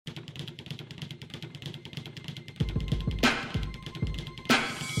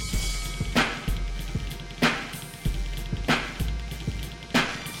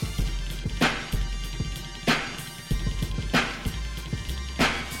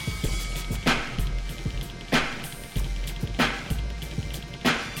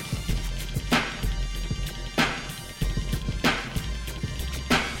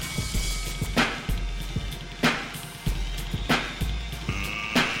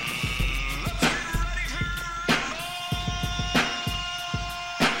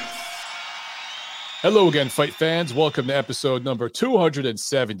Hello again, fight fans. Welcome to episode number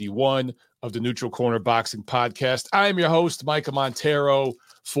 271 of the Neutral Corner Boxing Podcast. I am your host, Micah Montero,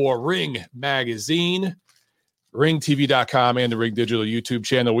 for Ring Magazine, ringtv.com, and the Ring Digital YouTube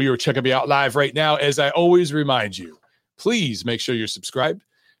channel. We are checking me out live right now. As I always remind you, please make sure you're subscribed.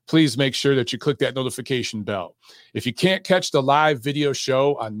 Please make sure that you click that notification bell. If you can't catch the live video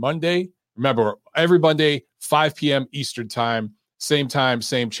show on Monday, remember, every Monday, 5 p.m. Eastern time, same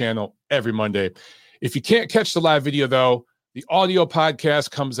channel, every Monday. If you can't catch the live video, though, the audio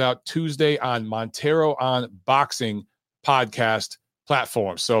podcast comes out Tuesday on Montero on Boxing podcast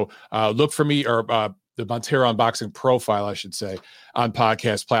platform. So look for me, or the Montero on Boxing profile, I should say, on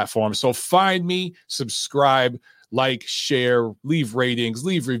podcast platform. So find me, subscribe, like, share, leave ratings,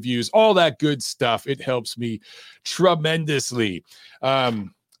 leave reviews, all that good stuff. It helps me tremendously. As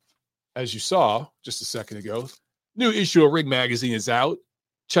you saw just a second ago, new issue of Ring Magazine is out.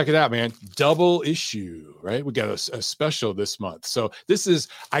 Check it out, man. Double issue, right? We got a special this month. So this is,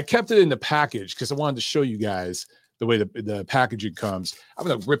 I kept it in the package because I wanted to show you guys the way the packaging comes. I'm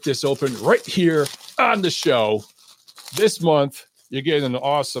going to rip this open right here on the show. This month, you're getting an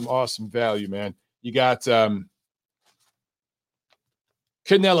awesome value, man. You got Canelo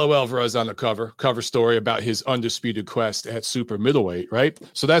Alvarez on the cover story about his undisputed quest at super middleweight, right?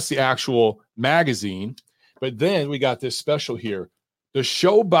 So that's the actual magazine. But then we got this special here, the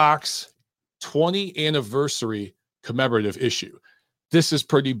ShoBox 20 anniversary commemorative issue. This is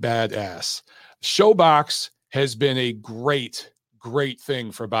pretty badass. ShoBox has been a great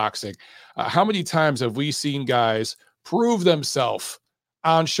thing for boxing. How many times have we seen guys prove themselves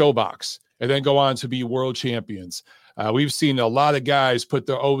on ShoBox and then go on to be world champions? We've seen a lot of guys put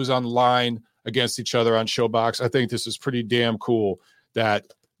their O's on the line against each other on ShoBox. I think this is pretty damn cool that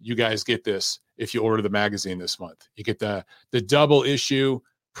you guys get this if you order the magazine this month. You get the double issue,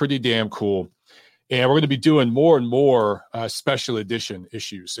 pretty damn cool. And we're going to be doing more and more special edition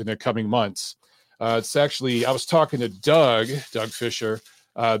issues in the coming months. It's actually, I was talking to Doug Fisher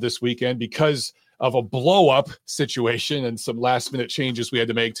this weekend because of a blow-up situation and some last-minute changes we had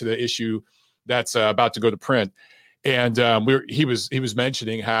to make to the issue that's about to go to print. And he was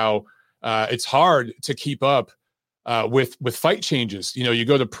mentioning how it's hard to keep up with fight changes. You know, you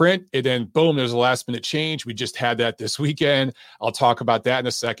go to print and then boom, there's a last minute change. We just had that this weekend. I'll talk about that in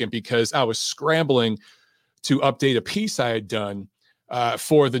a second because I was scrambling to update a piece I had done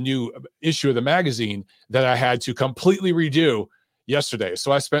for the new issue of the magazine that I had to completely redo yesterday.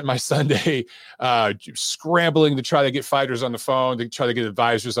 So I spent my Sunday scrambling to try to get fighters on the phone, to try to get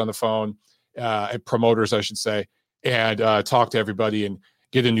advisors on the phone, and promoters, I should say, and talk to everybody and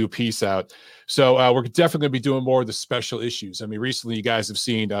get a new piece out. So we're definitely going to be doing more of the special issues. I mean, recently you guys have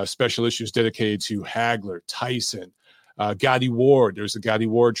seen special issues dedicated to Hagler, Tyson, Gotti Ward. There's a Gotti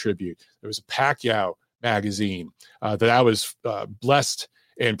Ward tribute. There was a Pacquiao magazine that I was blessed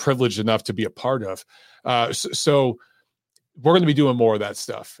and privileged enough to be a part of. So we're going to be doing more of that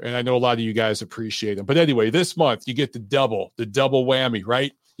stuff. And I know a lot of you guys appreciate them. But anyway, this month you get the double whammy,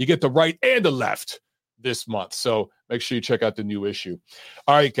 right? You get the right and the left this month. So make sure you check out the new issue.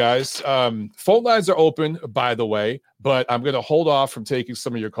 All right, guys. Phone lines are open, by the way, but I'm going to hold off from taking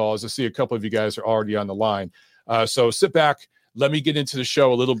some of your calls. I see a couple of you guys are already on the line. So sit back. Let me get into the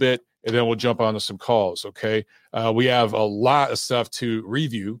show a little bit, and then we'll jump onto some calls, okay? We have a lot of stuff to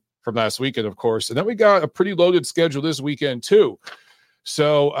review from last weekend, of course. And then we got a pretty loaded schedule this weekend, too.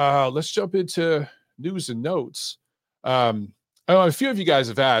 So let's jump into news and notes. I know a few of you guys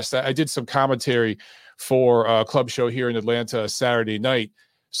have asked. I did some commentary for a club show here in Atlanta Saturday night.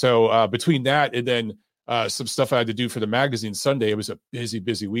 So between that and then some stuff I had to do for the magazine Sunday, it was a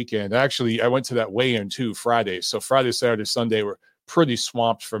busy weekend. Actually, I went to that weigh-in too Friday. So Friday, Saturday, Sunday were pretty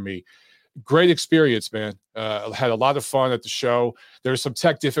swamped for me. Great experience, man. Had a lot of fun at the show. There were some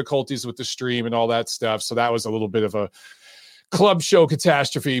tech difficulties with the stream and all that stuff. So that was a little bit of a club show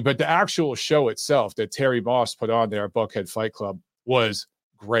catastrophe. But the actual show itself that Terry Moss put on there at Buckhead Fight Club was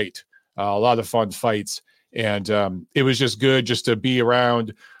great. A lot of fun fights. And it was just good just to be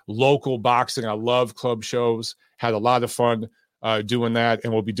around local boxing. I love club shows. Had a lot of fun doing that.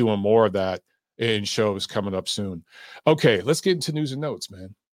 And we'll be doing more of that in shows coming up soon. Okay, let's get into news and notes,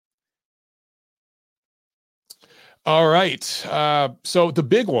 man. All right. So the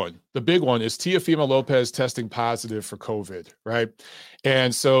big one is Teofimo Lopez testing positive for COVID, right?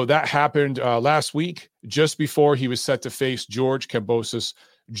 And so that happened last week, just before he was set to face George Kambosos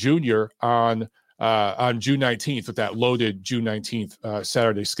Jr. on June 19th with that loaded June 19th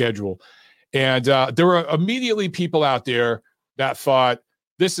Saturday schedule. And there were immediately people out there that thought,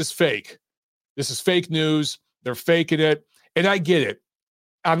 this is fake. This is fake news. They're faking it. And I get it.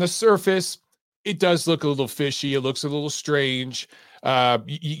 On the surface, it does look a little fishy. It looks a little strange.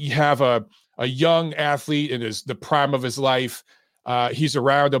 You have a young athlete in the prime of his life. He's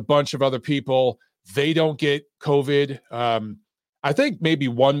around a bunch of other people. They don't get COVID. I think maybe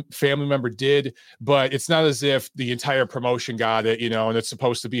one family member did, but it's not as if the entire promotion got it, and it's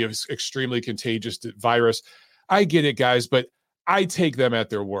supposed to be an extremely contagious virus. I get it, guys, but I take them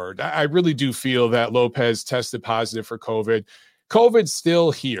at their word. I really do feel that Lopez tested positive for COVID. COVID's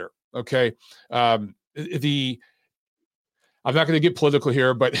still here, okay? I'm not going to get political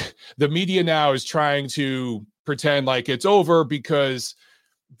here, but the media now is trying to pretend like it's over because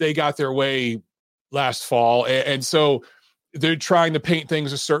they got their way last fall. And so they're trying to paint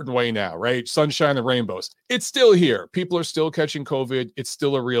things a certain way now, right? Sunshine and rainbows. It's still here. People are still catching COVID. It's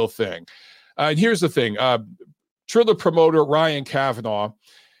still a real thing. And here's the thing. Triller promoter Ryan Kavanaugh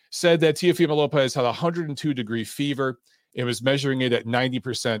said that Teofimo Lopez had a 102-degree fever and was measuring it at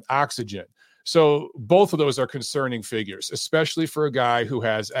 90% oxygen. So both of those are concerning figures, especially for a guy who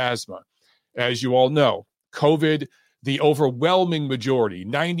has asthma. As you all know, COVID, the overwhelming majority,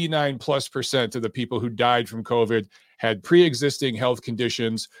 99+% of the people who died from COVID had pre-existing health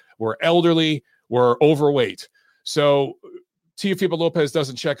conditions, were elderly, were overweight. So Teofimo Lopez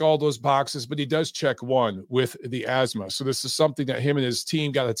doesn't check all those boxes, but he does check one with the asthma. So this is something that him and his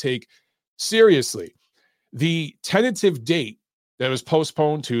team got to take seriously. The tentative date that was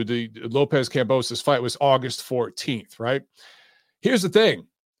postponed to the Lopez-Kambosos fight was August 14th, right? Here's the thing.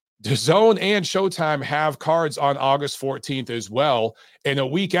 DAZN and Showtime have cards on August 14th as well. And a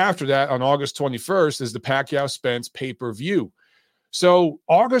week after that, on August 21st, is the Pacquiao-Spence pay-per-view. So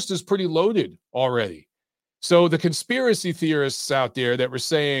August is pretty loaded already. So the conspiracy theorists out there that were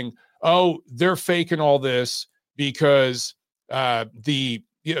saying, oh, they're faking all this because the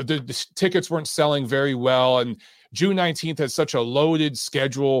tickets weren't selling very well, and June 19th had such a loaded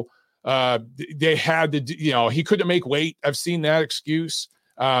schedule. They had to, he couldn't make weight. I've seen that excuse.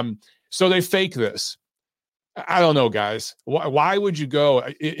 So they fake this. I don't know, guys. Why would you go?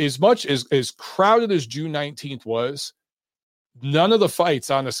 As much as crowded as June 19th was, none of the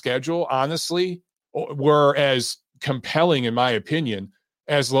fights on the schedule, honestly, were as compelling, in my opinion,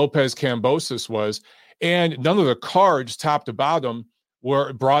 as Lopez-Kambosos was. And none of the cards, top to bottom,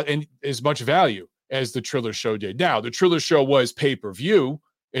 were brought in as much value as the Triller show did. Now, the Triller show was pay-per-view,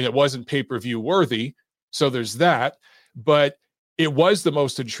 and it wasn't pay-per-view worthy. So there's that. But it was the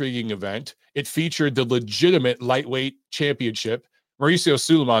most intriguing event. It featured the legitimate lightweight championship. Mauricio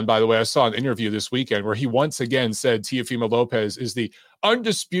Sulaiman, by the way, I saw an interview this weekend where he once again said Teofimo Lopez is the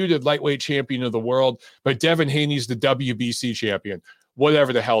undisputed lightweight champion of the world, but Devin Haney's the WBC champion.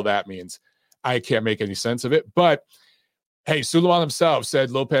 Whatever the hell that means. I can't make any sense of it. But hey, Sulaiman himself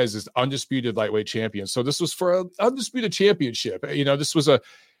said Lopez is undisputed lightweight champion. So this was for an undisputed championship. This was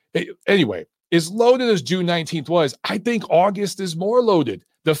anyway, as loaded as June 19th was, I think August is more loaded.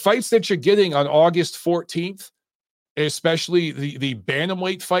 The fights that you're getting on August 14th, especially the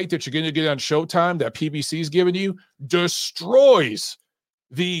bantamweight fight that you're going to get on Showtime that PBC is giving you, destroys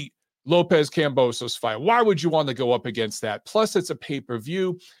the Lopez-Kambosos fight. Why would you want to go up against that? Plus, it's a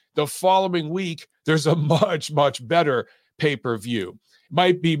pay-per-view. The following week, there's a much, much better pay-per-view.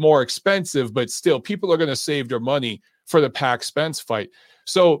 Might be more expensive, but still, people are going to save their money for the Pac-Spence fight.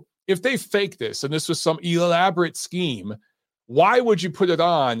 So if they fake this, and this was some elaborate scheme, why would you put it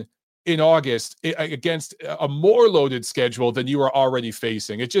on in August against a more loaded schedule than you are already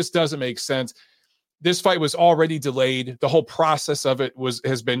facing? It just doesn't make sense. This fight was already delayed. The whole process of it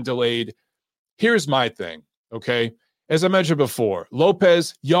has been delayed. Here's my thing, okay? As I mentioned before,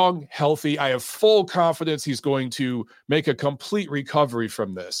 Lopez, young, healthy. I have full confidence he's going to make a complete recovery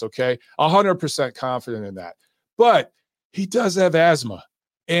from this, okay? 100% confident in that. But he does have asthma.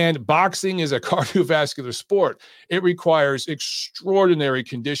 And boxing is a cardiovascular sport. It requires extraordinary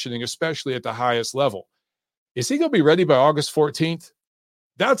conditioning, especially at the highest level. Is he going to be ready by August 14th?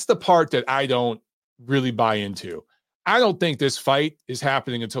 That's the part that I don't really buy into. I don't think this fight is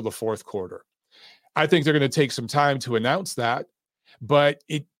happening until the fourth quarter. I think they're going to take some time to announce that, but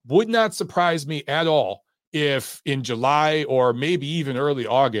it would not surprise me at all if in July or maybe even early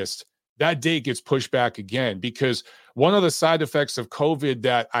August, that date gets pushed back again, because one of the side effects of COVID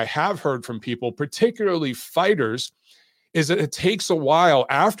that I have heard from people, particularly fighters, is that it takes a while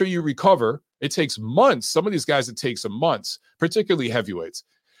after you recover. It takes months. Some of these guys, it takes them months, particularly heavyweights,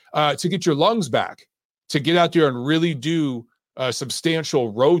 to get your lungs back, to get out there and really do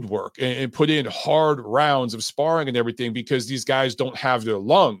substantial road work and put in hard rounds of sparring and everything, because these guys don't have their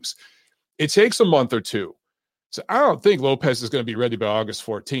lungs. It takes a month or two. So I don't think Lopez is going to be ready by August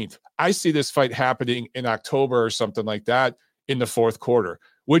 14th. I see this fight happening in October or something like that in the fourth quarter,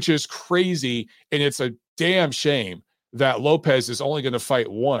 which is crazy. And it's a damn shame that Lopez is only going to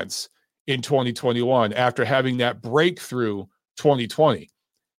fight once in 2021 after having that breakthrough 2020.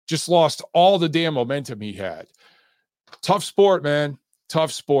 Just lost all the damn momentum he had. Tough sport, man.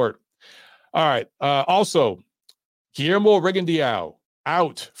 Tough sport. All right. Also, Guillermo Rigondeaux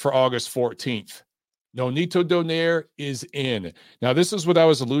out for August 14th. Nonito Donaire is in. Now, this is what I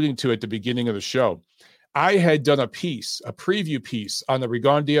was alluding to at the beginning of the show. I had done a preview piece on the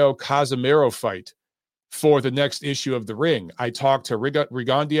Rigondeaux-Casimero fight for the next issue of The Ring. I talked to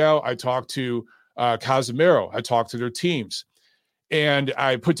Rigondeaux. I talked to Casimero. I talked to their teams. And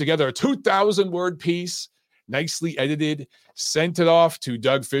I put together a 2,000-word piece, nicely edited, sent it off to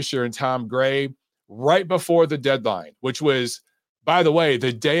Doug Fisher and Tom Gray right before the deadline, which was, by the way,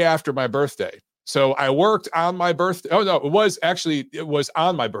 the day after my birthday. So I worked on my birthday. Oh, no, it was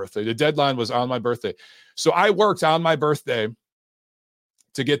on my birthday. The deadline was on my birthday. So I worked on my birthday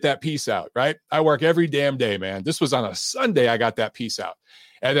to get that piece out, right? I work every damn day, man. This was on a Sunday I got that piece out.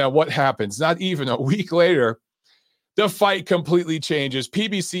 And then what happens? Not even a week later, the fight completely changes.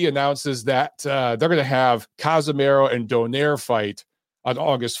 PBC announces that they're going to have Casimero and Donaire fight on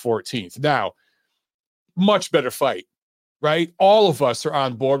August 14th. Now, much better fight, right? All of us are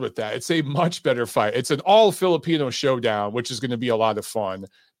on board with that. It's a much better fight. It's an all-Filipino showdown, which is going to be a lot of fun.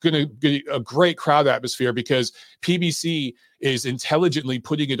 Going to be a great crowd atmosphere because PBC is intelligently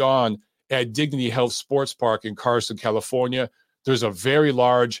putting it on at Dignity Health Sports Park in Carson, California. There's a very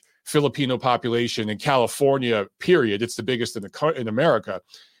large Filipino population in California, period. It's the biggest in America,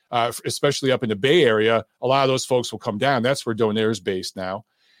 especially up in the Bay Area. A lot of those folks will come down. That's where Donaire is based now.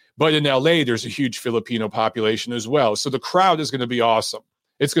 But in LA, there's a huge Filipino population as well. So the crowd is going to be awesome.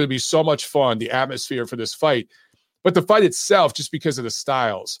 It's going to be so much fun, the atmosphere for this fight. But the fight itself, just because of the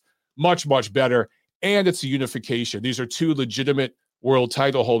styles, much, much better. And it's a unification. These are two legitimate world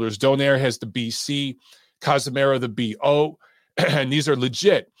title holders. Donaire has the BC, Casimero the BO, and these are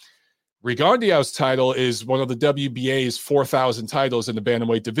legit. Rigondeaux's title is one of the WBA's 4,000 titles in the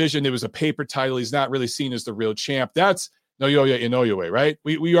bantamweight division. It was a paper title. He's not really seen as the real champ. That's Naoya Inoue, right?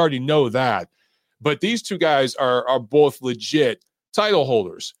 We already know that. But these two guys are both legit title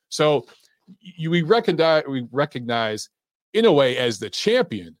holders. So we recognize Inoue as the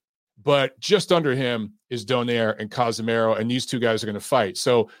champion, but just under him is Donaire and Casimero, and these two guys are going to fight.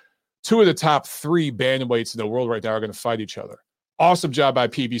 So two of the top three bantamweights in the world right now are going to fight each other. Awesome job by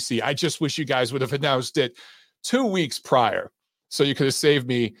PBC. I just wish you guys would have announced it 2 weeks prior, so you could have saved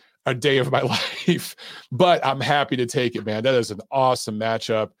me a day of my life. But I'm happy to take it, man. That is an awesome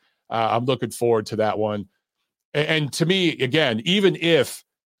matchup. I'm looking forward to that one. And to me, again, even if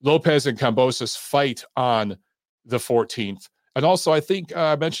Lopez and Kambosos fight on the 14th, and also I think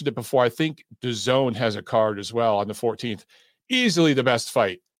I mentioned it before, I think DAZN has a card as well on the 14th. Easily the best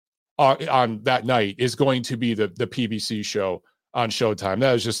fight on that night is going to be the PBC show on Showtime.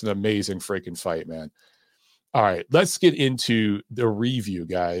 That was just an amazing freaking fight, man. All right, let's get into the review,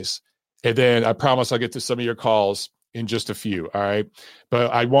 guys. And then I promise I'll get to some of your calls in just a few, all right?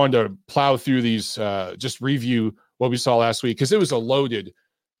 But I wanted to plow through these, just review what we saw last week, because it was a loaded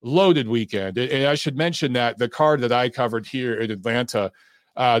weekend. And I should mention that the card that I covered here in Atlanta,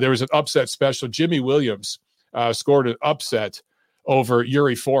 there was an upset special. Jimmy Williams scored an upset over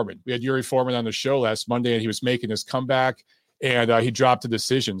Yuri Foreman. We had Yuri Foreman on the show last Monday, and he was making his comeback, and he dropped a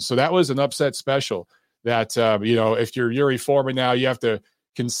decision. So that was an upset special that, if you're Yuri Foreman now, you have to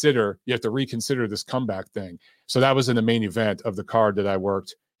reconsider this comeback thing. So that was in the main event of the card that I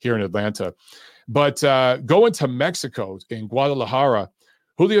worked here in Atlanta. But going to Mexico, in Guadalajara,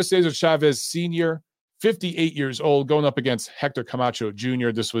 Julio Cesar Chavez Sr., 58 years old, going up against Hector Camacho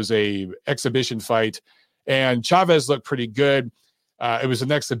Jr. This was a exhibition fight, and Chavez looked pretty good. It was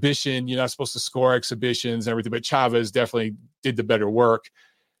an exhibition. You're not supposed to score exhibitions and everything, but Chavez definitely did the better work.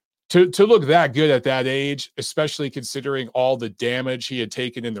 To look that good at that age, especially considering all the damage he had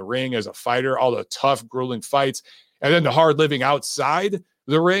taken in the ring as a fighter, all the tough, grueling fights, and then the hard living outside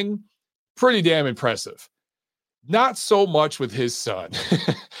the ring, pretty damn impressive. Not so much with his son.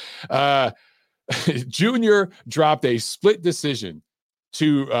 Junior dropped a split decision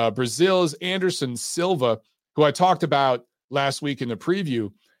to Brazil's Anderson Silva, who I talked about last week in the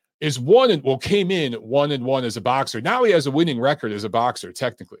preview, came in 1-1 as a boxer. Now he has a winning record as a boxer,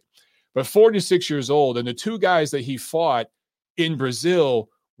 technically, but 46 years old. And the two guys that he fought in Brazil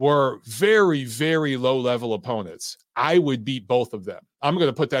were very, very low-level opponents. I would beat both of them. I'm going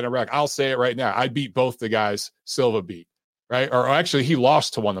to put that in record. I'll say it right now. I'd beat both the guys Silva beat, right? Or actually, he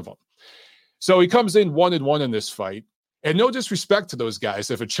lost to one of them. So he comes in 1-1 in this fight. And no disrespect to those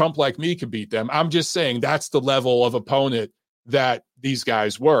guys. If a chump like me can beat them, I'm just saying that's the level of opponent that these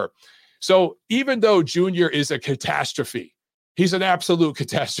guys were. So even though Junior is a catastrophe, he's an absolute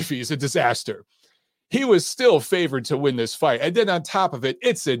catastrophe, he's a disaster, he was still favored to win this fight. And then on top of it,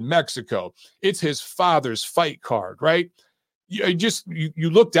 it's in Mexico. It's his father's fight card, right? You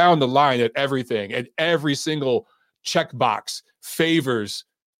look down the line at everything, and every single checkbox favors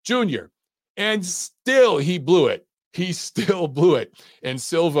Junior. And still he blew it. He still blew it. And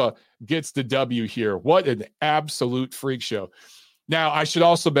Silva gets the W here. What an absolute freak show. Now, I should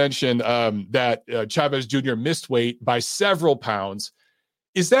also mention that Chavez Jr. missed weight by several pounds.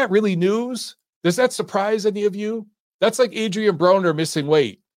 Is that really news? Does that surprise any of you? That's like Adrian Broner missing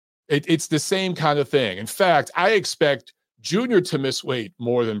weight. It's the same kind of thing. In fact, I expect Junior to miss weight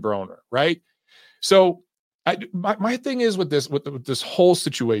more than Broner, right? So my thing is with this whole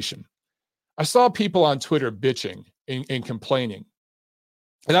situation, I saw people on Twitter bitching and complaining.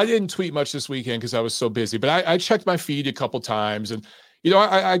 And I didn't tweet much this weekend because I was so busy, but I checked my feed a couple times. And,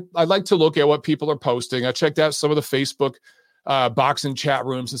 I like to look at what people are posting. I checked out some of the Facebook boxing chat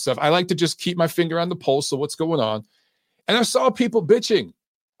rooms and stuff. I like to just keep my finger on the pulse of what's going on. And I saw people bitching.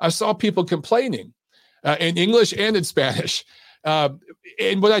 I saw people complaining in English and in Spanish.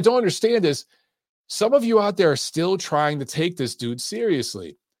 And what I don't understand is some of you out there are still trying to take this dude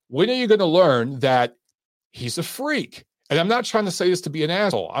seriously. When are you going to learn that he's a freak? And I'm not trying to say this to be an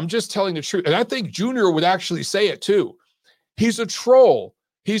asshole. I'm just telling the truth. And I think Junior would actually say it too. He's a troll.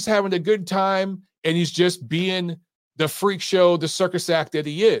 He's having a good time, and he's just being the freak show, the circus act that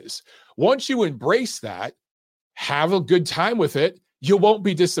he is. Once you embrace that, have a good time with it, you won't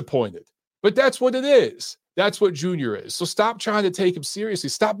be disappointed. But that's what it is. That's what Junior is. So stop trying to take him seriously.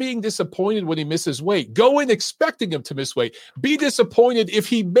 Stop being disappointed when he misses weight. Go in expecting him to miss weight. Be disappointed if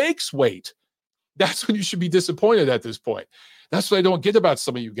he makes weight. That's when you should be disappointed at this point. That's what I don't get about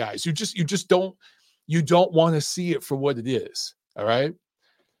some of you guys. You just don't want to see it for what it is. All right.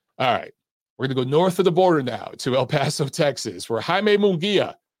 We're going to go north of the border now to El Paso, Texas, where Jaime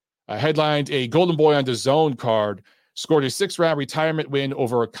Munguia headlined a Golden Boy on the Zone card, scored a 6-round retirement win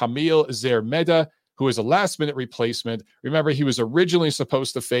over Camille Zermeda, who is a last-minute replacement. Remember, he was originally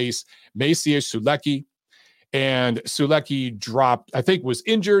supposed to face Maciej Sulecki, and Sulecki dropped, I think was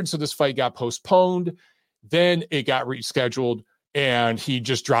injured, so this fight got postponed. Then it got rescheduled, and he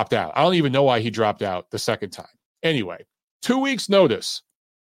just dropped out. I don't even know why he dropped out the second time. Anyway, 2 weeks notice,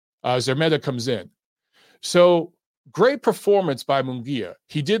 Zermeda comes in. So great performance by Munguia.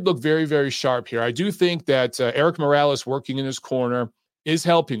 He did look very, very sharp here. I do think that Eric Morales working in his corner is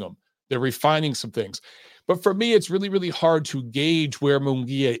helping him. They're refining some things. But for me, it's really, really hard to gauge where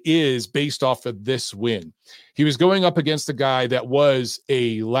Munguia is based off of this win. He was going up against a guy that was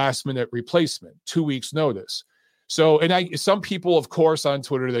a last-minute replacement, 2 weeks notice. So, and some people, of course, on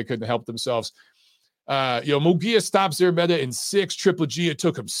Twitter, they couldn't help themselves. Munguia stopped Zermeda in 6. Triple G, it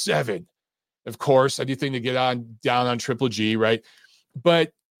took him 7. Of course, anything to get down on Triple G, right?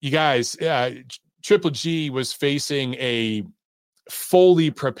 But you guys, Triple G was facing a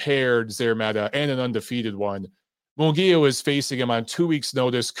fully prepared Zermeda and an undefeated one. Munguia was facing him on 2 weeks'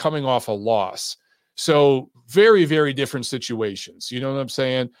 notice, coming off a loss. So very, very different situations. You know what I'm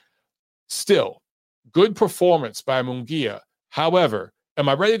saying? Still, good performance by Munguia. However, am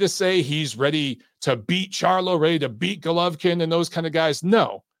I ready to say he's ready to beat Charlo, ready to beat Golovkin and those kind of guys?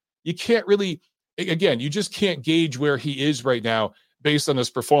 No. You can't really, again, you just can't gauge where he is right now based on this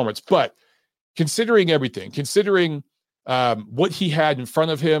performance. But considering everything, considering what he had in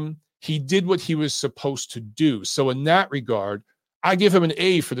front of him, he did what he was supposed to do. So in that regard, I give him an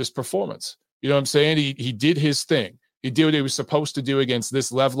A for this performance. You know what I'm saying? He did his thing. He did what he was supposed to do against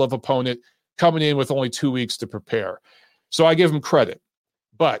this level of opponent, coming in with only 2 weeks to prepare. So I give him credit.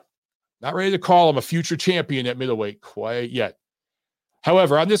 But not ready to call him a future champion at middleweight quite yet.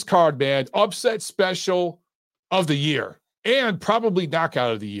 However, on this card, man, upset special of the year and probably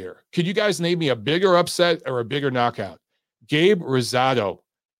knockout of the year. Could you guys name me a bigger upset or a bigger knockout? Gabe Rosado.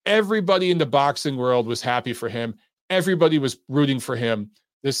 Everybody in the boxing world was happy for him. Everybody was rooting for him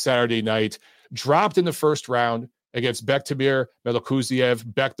this Saturday night. Dropped in the first round against Bektamir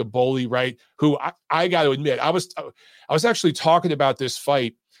Melikuziev, Bek the bully, right? Who I got to admit, I was actually talking about this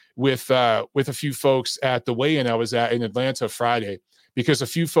fight with a few folks at the weigh-in I was at in Atlanta Friday, because a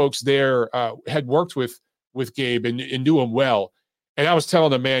few folks there had worked with Gabe and knew him well. And I was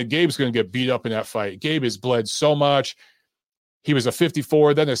telling them, man, Gabe's going to get beat up in that fight. Gabe has bled so much. He was a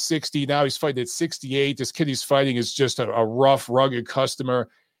 54, then a 60. Now he's fighting at 68. This kid he's fighting is just a rough, rugged customer.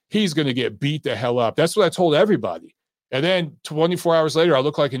 He's going to get beat the hell up. That's what I told everybody. And then 24 hours later, I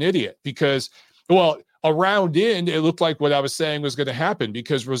look like an idiot because, well, a round in, it looked like what I was saying was going to happen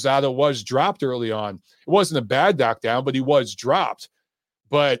because Rosado was dropped early on. It wasn't a bad knockdown, but he was dropped.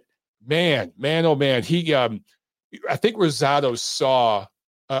 But man, oh man, I think Rosado saw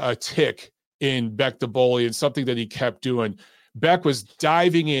a tick in Bec Daboli and something that he kept doing. Bec was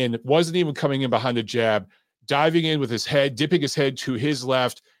diving in, wasn't even coming in behind the jab, diving in with his head, dipping his head to his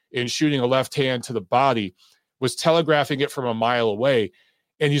left and shooting a left hand to the body, was telegraphing it from a mile away.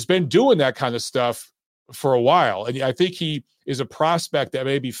 And he's been doing that kind of stuff for a while. And I think he is a prospect that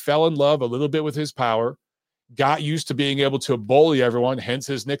maybe fell in love a little bit with his power, got used to being able to bully everyone, hence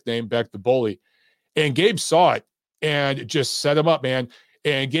his nickname, Bec the Bully. And Gabe saw it and just set him up, man.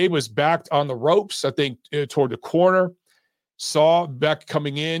 And Gabe was backed on the ropes, I think, toward the corner, saw Bec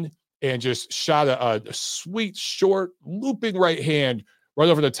coming in and just shot a sweet, short, looping right hand right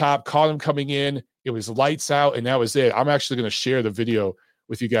over the top, caught him coming in. It was lights out, and that was it. I'm actually going to share the video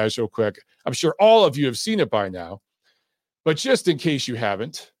with you guys real quick. I'm sure all of you have seen it by now, but just in case you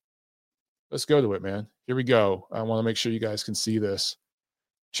haven't, let's go to it, man. Here we go. I want to make sure you guys can see this.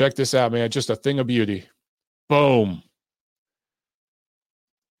 Check this out, man. Just a thing of beauty. Boom.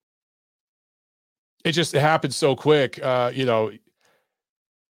 It happened so quick. I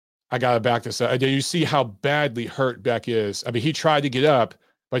got to back this up. You see how badly hurt Bec is. I mean, he tried to get up,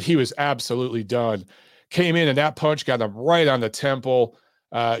 but he was absolutely done. Came in, and that punch got him right on the temple.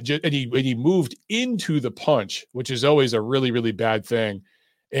 And he moved into the punch, which is always a really, really bad thing.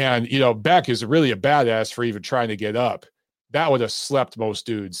 And, Bec is really a badass for even trying to get up. That would have slept most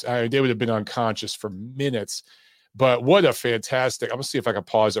dudes. They would have been unconscious for minutes. But what a fantastic. I'm going to see if I can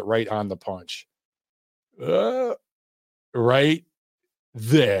pause it right on the punch. Right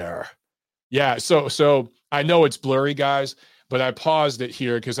there. Yeah. So I know it's blurry, guys, but I paused it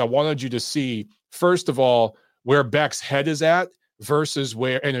here because I wanted you to see, first of all, where Bec's head is at versus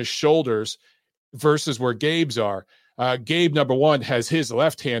and his shoulders versus where Gabe's are. Gabe, number one, has his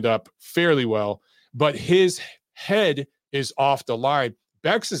left hand up fairly well, but his head is off the line.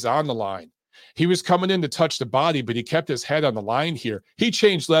 Bec's is on the line. He was coming in to touch the body, but he kept his head on the line here. He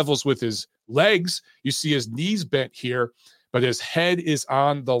changed levels with his legs. You see his knees bent here, but his head is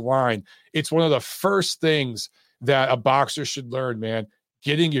on the line. It's one of the first things that a boxer should learn, man,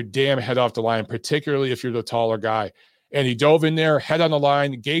 getting your damn head off the line, particularly if you're the taller guy. And he dove in there, head on the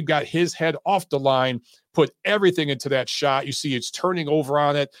line. Gabe got his head off the line, put everything into that shot. You see it's turning over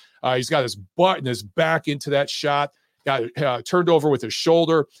on it. He's got his butt and his back into that shot, got it turned over with his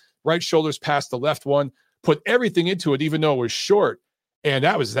shoulder. Right shoulder's past the left one, put everything into it, even though it was short. And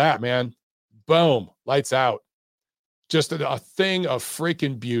that was that, man. Boom, lights out. Just a thing of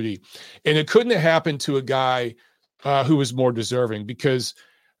freaking beauty. And it couldn't have happened to a guy who was more deserving, because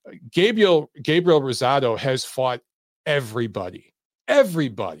Gabriel Rosado has fought everybody.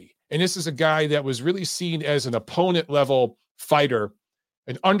 And this is a guy that was really seen as an opponent level fighter,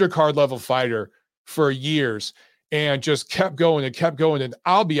 an undercard level fighter for years, and just kept going. And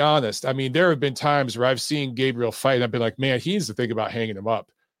I'll be honest, I mean, there have been times where I've seen Gabriel fight and I've been like, man, he needs to think about hanging him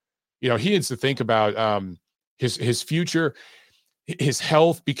up. He needs to think about his future, his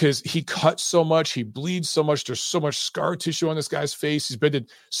health, because he cuts so much, he bleeds so much. There's so much scar tissue on this guy's face. He's been in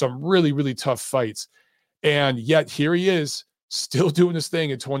some really, really tough fights. And yet here he is still doing this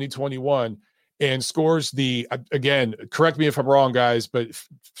thing in 2021 and scores again, correct me if I'm wrong, guys, but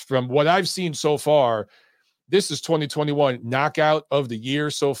from what I've seen so far, this is 2021 knockout of the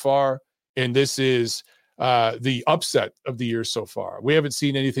year so far. And this is the upset of the year so far. We haven't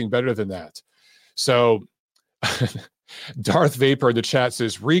seen anything better than that. So Darth Vapor in the chat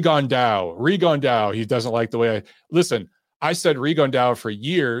says, Rigondao. He doesn't like the way listen, I said Rigondao for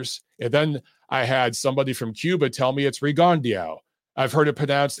years. And then I had somebody from Cuba tell me it's Rigondiao. I've heard it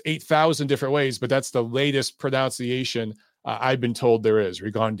pronounced 8,000 different ways, but that's the latest pronunciation I've been told there is,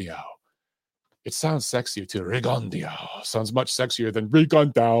 Rigondiao. It sounds sexier too. Rigondiao sounds much sexier than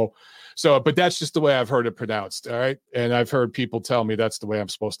Rigondao. So, but that's just the way I've heard it pronounced. All right. And I've heard people tell me that's the way I'm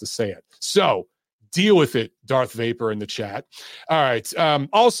supposed to say it. So deal with it, Darth Vapor in the chat. All right.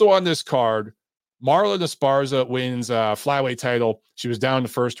 Also on this card, Marlon Esparza wins flyweight title. She was down in the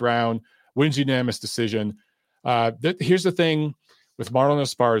first round, wins unanimous decision. Here's the thing with Marlon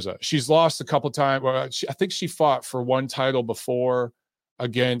Esparza. She's lost a couple times. Well, I think she fought for one title before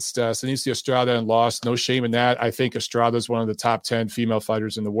against Senicia Estrada and lost. No shame in that. I think Estrada is one of the top 10 female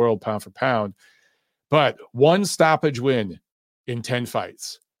fighters in the world, pound for pound. But one stoppage win in 10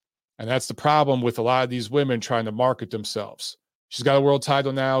 fights. And that's the problem with a lot of these women trying to market themselves. She's got a world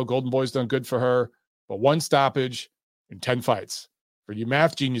title now. Golden Boy's done good for her. But one stoppage in 10 fights. For you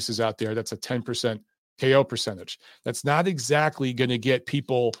math geniuses out there, that's a 10% KO percentage. That's not exactly going to get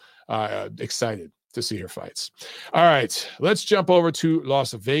people excited. to see her fights. All right, let's jump over to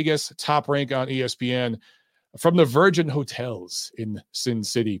Las Vegas, Top Rank on ESPN. From the Virgin Hotels in Sin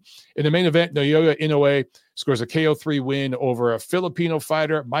City. In the main event, Naoya Inoue scores a KO3 win over a Filipino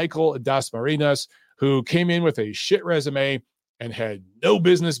fighter, Michael Dasmariñas, who came in with a shit resume and had no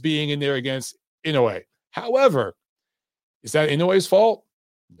business being in there against Inoue. However, is that Inoue's fault?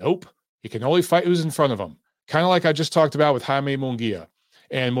 Nope. He can only fight who's in front of him. Kind of like I just talked about with Jaime Munguia.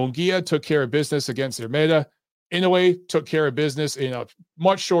 And Munguia took care of business against Hermida. Inoue took care of business in a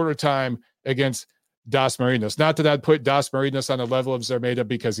much shorter time against Dasmariñas. Not that I'd put Dasmariñas on the level of Zermeda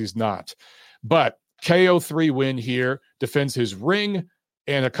because he's not. But KO3 win here, defends his ring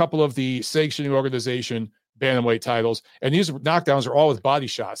and a couple of the sanctioning organization bantamweight titles. And these knockdowns are all with body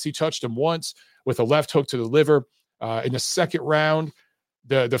shots. He touched him once with a left hook to the liver. In the second round,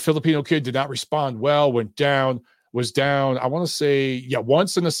 the Filipino kid did not respond well, went down, was down, I want to say,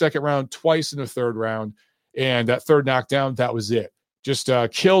 once in the second round, twice in the third round. And that third knockdown, that was it. Just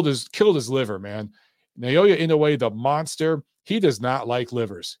killed his liver, man. Naoya Inoue, the monster, he does not like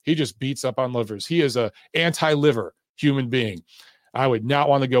livers. He just beats up on livers. He is a anti-liver human being. I would not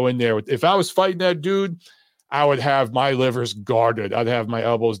want to go in there. If I was fighting that dude, I would have my livers guarded. I'd have my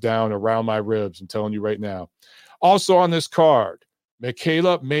elbows down around my ribs. I'm telling you right now. Also on this card,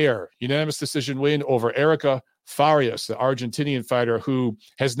 Mikaela Mayer, unanimous decision win over Erica Farias, the Argentinian fighter who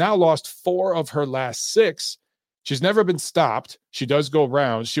has now lost 4 of her last 6. She's never been stopped. She does go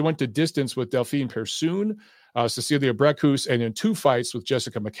rounds. She went to distance with Delphine Persoon, Cecilia Breckhus, and in 2 fights with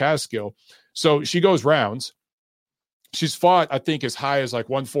Jessica McCaskill. So she goes rounds. She's fought, I think, as high as like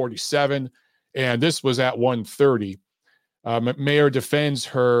 147, and this was at 130. Mayer defends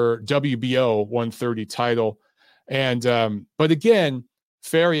her WBO 130 title. And but again,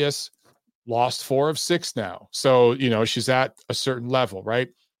 Farias lost 4 of 6 now. So, she's at a certain level, right?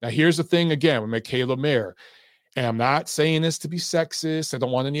 Now, here's the thing again with Mikaela Mayer. And I'm not saying this to be sexist. I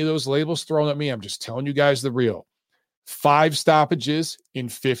don't want any of those labels thrown at me. I'm just telling you guys the real. 5 stoppages in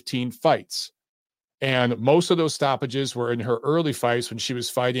 15 fights. And most of those stoppages were in her early fights when she was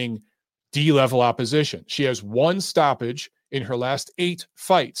fighting D-level opposition. She has 1 stoppage in her last 8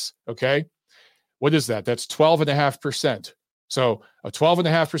 fights, okay? What is that? That's 12.5%. So a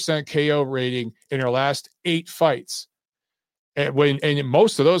 12.5% KO rating in her last 8 fights. And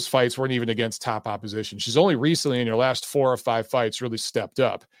most of those fights weren't even against top opposition. She's only recently in her last 4 or 5 fights really stepped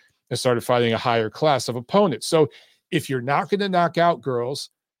up and started fighting a higher class of opponents. So if you're not going to knock out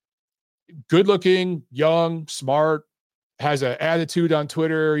girls, good looking, young, smart, has an attitude on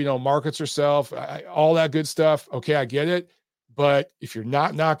Twitter, markets herself, all that good stuff. Okay, I get it. But if you're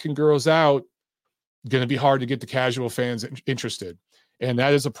not knocking girls out, it's going to be hard to get the casual fans interested. And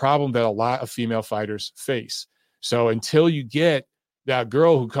that is a problem that a lot of female fighters face. So until you get that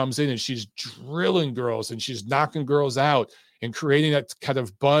girl who comes in and she's drilling girls and she's knocking girls out and creating that kind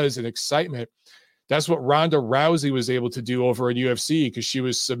of buzz and excitement, that's what Ronda Rousey was able to do over in UFC because she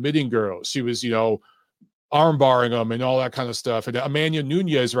was submitting girls. She was, arm barring them and all that kind of stuff. And Amanda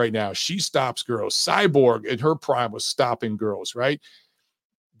Nunes right now, she stops girls. Cyborg in her prime was stopping girls, right?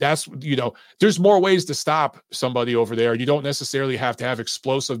 That's, there's more ways to stop somebody over there. You don't necessarily have to have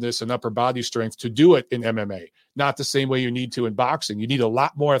explosiveness and upper body strength to do it in MMA. Not the same way you need to in boxing. You need a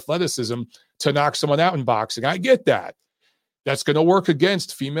lot more athleticism to knock someone out in boxing. I get that. That's going to work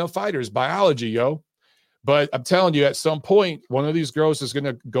against female fighters, biology, yo. But I'm telling you, at some point, one of these girls is going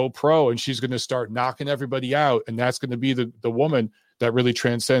to go pro and she's going to start knocking everybody out. And that's going to be the woman that really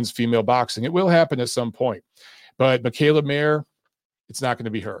transcends female boxing. It will happen at some point. But Mikaela Mayer, it's not going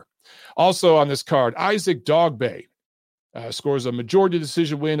to be her. Also on this card, Isaac Dogboe scores a majority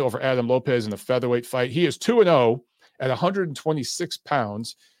decision win over Adam Lopez in a featherweight fight. He is 2-0 at 126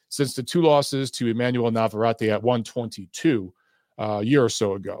 pounds since the 2 losses to Emmanuel Navarrete at 122 a year or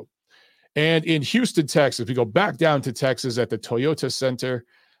so ago. And in Houston, Texas, we go back down to Texas at the Toyota Center.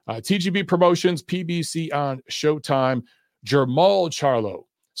 TGB Promotions, PBC on Showtime. Jermall Charlo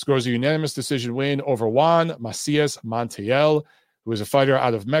scores a unanimous decision win over Juan Macias Montiel, who is a fighter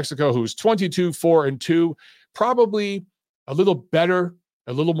out of Mexico, who's 22-4-2, probably a little better,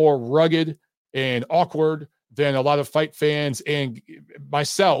 a little more rugged and awkward than a lot of fight fans and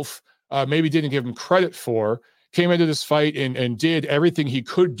myself maybe didn't give him credit for. Came into this fight and did everything he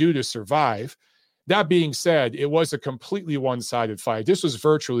could do to survive. That being said, it was a completely one-sided fight. This was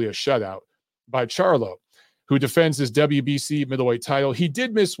virtually a shutout by Charlo, who defends his WBC middleweight title. He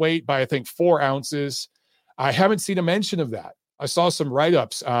did miss weight by, I think, 4 ounces. I haven't seen a mention of that. I saw some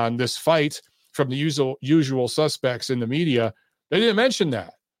write-ups on this fight from the usual suspects in the media. They didn't mention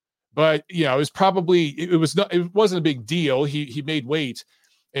that. But, it was probably, it wasn't a big deal. He made weight.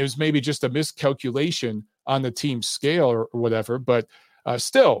 It was maybe just a miscalculation on the team scale or whatever, but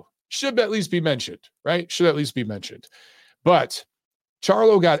still should at least be mentioned, right? Should at least be mentioned. But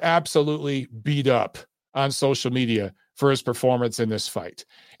Charlo got absolutely beat up on social media for his performance in this fight.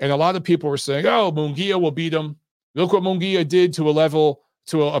 And a lot of people were saying, oh, Munguia will beat him. Look what Munguia did to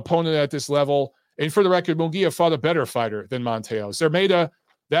an opponent at this level. And for the record, Munguia fought a better fighter than Montiel. Zermaida,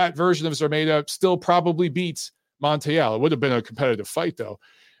 that version of Zermaida still probably beats Montiel. It would have been a competitive fight, though.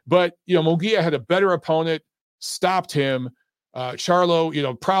 But, Munguia had a better opponent, stopped him.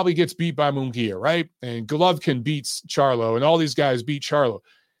 Charlo, probably gets beat by Munguia, right? And Golovkin beats Charlo, and all these guys beat Charlo.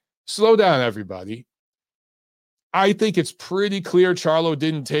 Slow down, everybody. I think it's pretty clear Charlo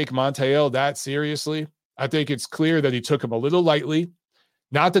didn't take Montiel that seriously. I think it's clear that he took him a little lightly.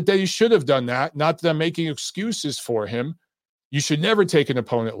 Not that he should have done that. Not that I'm making excuses for him. You should never take an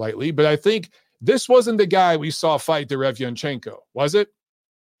opponent lightly. But I think this wasn't the guy we saw fight Derevianchenko, was it?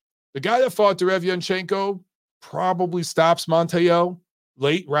 The guy that fought Derevianchenko probably stops Montiel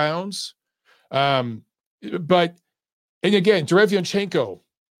late rounds. And again, Derevianchenko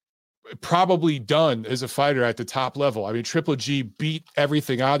probably done as a fighter at the top level. I mean, Triple G beat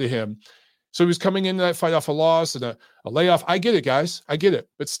everything out of him. So he was coming into that fight off a loss and a layoff. I get it, guys. I get it.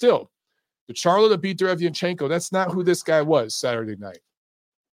 But still, the Charlo that beat Derevianchenko, that's not who this guy was Saturday night.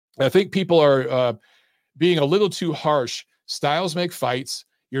 I think people are being a little too harsh. Styles make fights.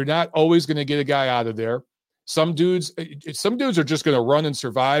 You're not always going to get a guy out of there. Some dudes are just going to run and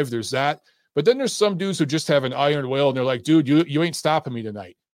survive. There's that. But then there's some dudes who just have an iron will, and they're like, dude, you ain't stopping me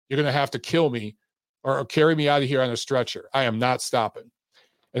tonight. You're going to have to kill me or carry me out of here on a stretcher. I am not stopping.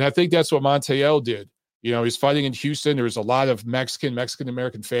 And I think that's what Montiel did. He's fighting in Houston. There was a lot of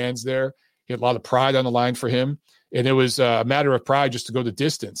Mexican-American fans there. He had a lot of pride on the line for him. And it was a matter of pride just to go the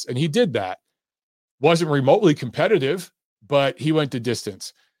distance. And he did that. Wasn't remotely competitive, but he went the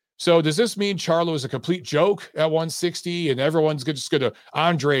distance. So does this mean Charlo is a complete joke at 160 and everyone's just going to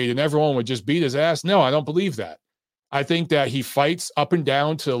Andre and everyone would just beat his ass? No, I don't believe that. I think that he fights up and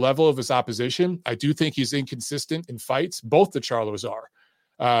down to the level of his opposition. I do think he's inconsistent in fights. Both the Charlos are.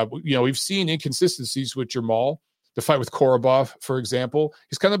 We've seen inconsistencies with Jamal. The fight with Korobov, for example,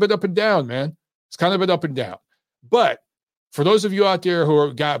 he's kind of been up and down, man. It's kind of been up and down. But for those of you out there who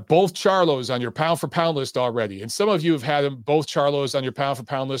have got both Charlos on your pound-for-pound list already, and some of you have had them, both Charlos on your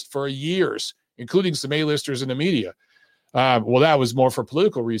pound-for-pound list for years, including some A-listers in the media. Well, that was more for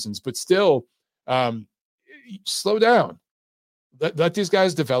political reasons. But still, slow down. Let these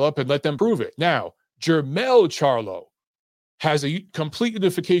guys develop and let them prove it. Now, Jermell Charlo has a complete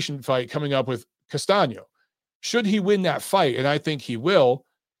unification fight coming up with Castaño. Should he win that fight, and I think he will,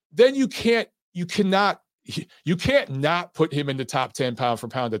 then you can't not put him in the top 10 pound for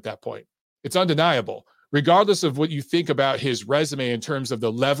pound at that point. It's undeniable. Regardless of what you think about his resume in terms of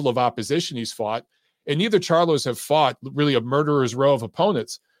the level of opposition he's fought, and neither Charlos have fought really a murderer's row of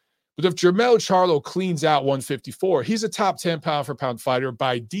opponents. But if Jermell Charlo cleans out 154, he's a top 10 pound for pound fighter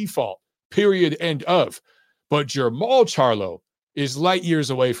by default, period, end of. But Jermall Charlo is light years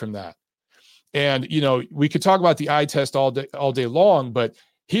away from that. And, we could talk about the eye test all day long, but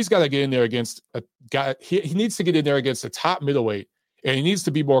he's got to get in there against a guy. He needs to get in there against a top middleweight, and he needs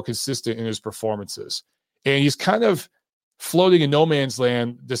to be more consistent in his performances. And he's kind of floating in no man's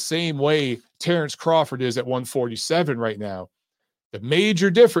land the same way Terrence Crawford is at 147 right now. The major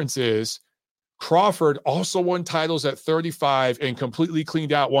difference is Crawford also won titles at 35 and completely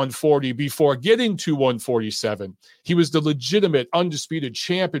cleaned out 140 before getting to 147. He was the legitimate undisputed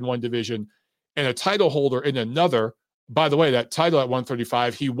champ in one division and a title holder in another. By the way, that title at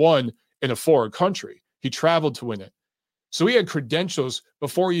 135, he won in a foreign country. He traveled to win it. So he had credentials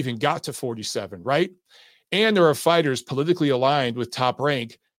before he even got to 47, right? And there are fighters politically aligned with Top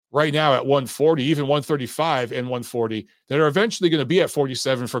Rank right now at 140, even 135 and 140, that are eventually going to be at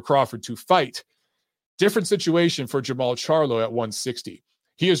 47 for Crawford to fight. Different situation for Jermall Charlo at 160.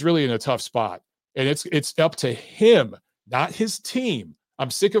 He is really in a tough spot. And it's up to him, not his team. I'm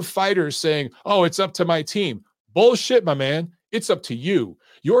sick of fighters saying, oh, it's up to my team. Bullshit, my man. It's up to you.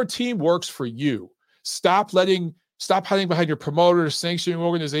 Your team works for you. Stop hiding behind your promoter, sanctioning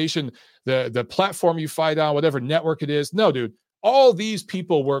organization, the platform you fight on, whatever network it is. No, dude. All these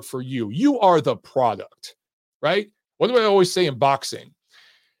people work for you. You are the product, right? What do I always say in boxing?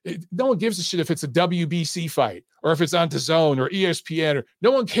 No one gives a shit if it's a WBC fight or if it's on DAZN or ESPN.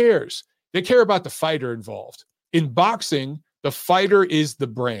 No one cares. They care about the fighter involved. In boxing, the fighter is the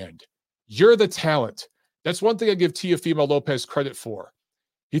brand. You're the talent. That's one thing I give Teofimo Lopez credit for.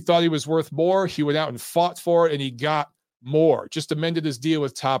 He thought he was worth more. He went out and fought for it, and he got more. Just amended his deal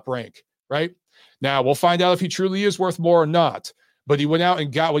with Top Rank, right? Now, we'll find out if he truly is worth more or not. but he went out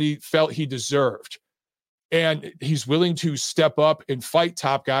and got what he felt he deserved. And he's willing to step up and fight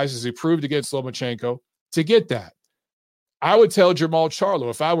top guys, as he proved against Lomachenko, to get that. I would tell Jermall Charlo,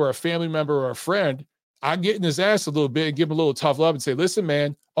 if I were a family member or a friend, I'd get in his ass a little bit and give him a little tough love and say, listen,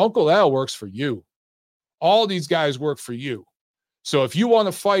 man, Uncle Al works for you. All these guys work for you. So if you want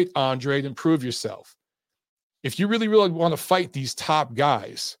to fight Andre and prove yourself, if you really, really want to fight these top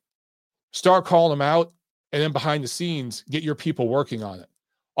guys, start calling them out, and then behind the scenes, get your people working on it.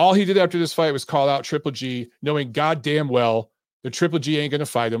 All he did after this fight was call out Triple G, knowing goddamn well that Triple G ain't going to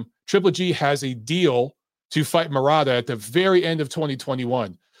fight him. Triple G has a deal to fight Murata at the very end of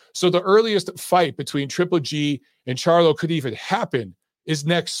 2021. So the earliest fight between Triple G and Charlo could even happen is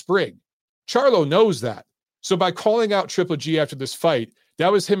next spring. Charlo knows that. So by calling out Triple G after this fight,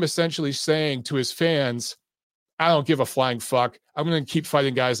 that was him essentially saying to his fans, I don't give a flying fuck. I'm going to keep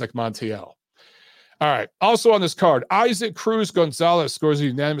fighting guys like Montiel. All right. Also on this card, Isaac Cruz Gonzalez scores a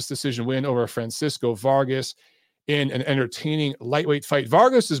unanimous decision win over Francisco Vargas in an entertaining lightweight fight.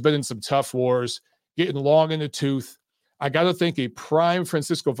 Vargas has been in some tough wars, getting long in the tooth. I got to think a prime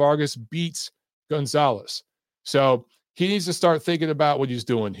Francisco Vargas beats Gonzalez. So he needs to start thinking about what he's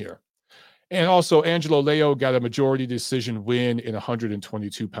doing here. And also, Angelo Leo got a majority decision win in a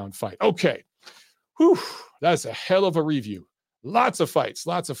 122-pound fight. Okay. Whew. That's a hell of a review. Lots of fights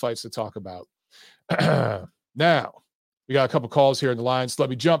to talk about. Now, we got a couple calls here in the line, so let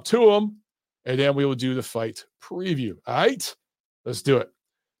me jump to them, and then we will do the fight preview. All right? Let's do it.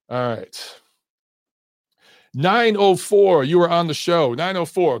 All right. 904, you were on the show.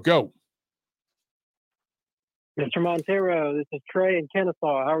 904, go. Mr. Montero, this is Trey in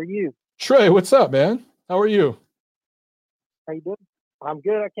Kennesaw. How are you? Trey, what's up, man? How are you? How you doing? I'm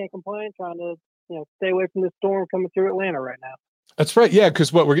good. I can't complain. Trying to, stay away from this storm coming through Atlanta right now. That's right. Yeah,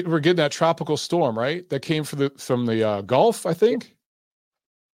 because we're getting that tropical storm, right? That came from the Gulf, I think.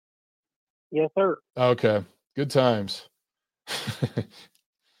 Yes, sir. Okay, good times.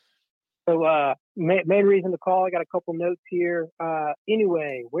 So, main reason to call. I got a couple notes here.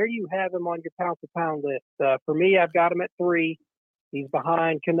 Anyway, where do you have him on your pound-for-pound list? For me, I've got him at 3. He's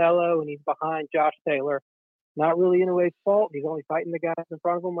behind Canelo and he's behind Josh Taylor. Not really Inoue's fault. He's only fighting the guys in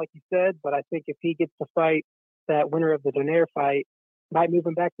front of him, like you said. But I think if he gets to fight that winner of the Donaire fight, might move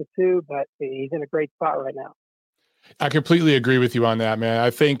him back to 2. But he's in a great spot right now. I completely agree with you on that, man. I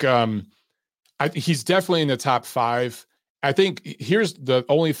think he's definitely in the top 5. I think here's the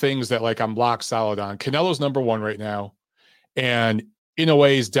only things that I'm lock solid on. Canelo's number 1 right now, and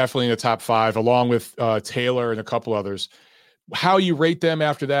Inoue is definitely in the top 5, along with Taylor and a couple others. How you rate them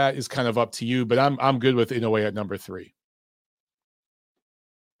after that is kind of up to you, but I'm good with Inoue at number 3.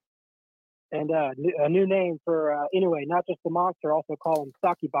 And a new name for Inoue, not just the monster, also call him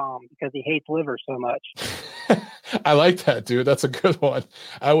Saki Bomb because he hates liver so much. I like that, dude. That's a good one.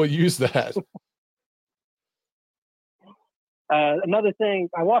 I will use that. Another thing,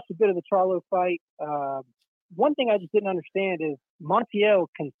 I watched a bit of the Charlo fight. One thing I just didn't understand is Montiel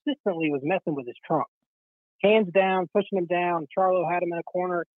consistently was messing with his trunk. Hands down, pushing him down. Charlo had him in a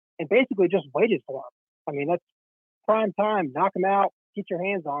corner and basically just waited for him. I mean, that's prime time. Knock him out, get your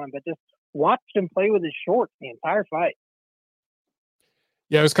hands on him, but just watch him play with his shorts the entire fight.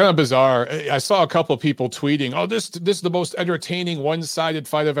 Yeah, it was kind of bizarre. I saw a couple of people tweeting, "Oh, this is the most entertaining one-sided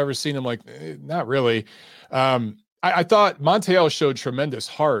fight I've ever seen." I'm like, not really. I thought Montiel showed tremendous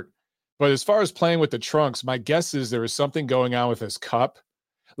heart, but as far as playing with the trunks, my guess is there was something going on with his cup.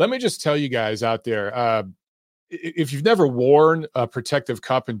 Let me just tell you guys out there, if you've never worn a protective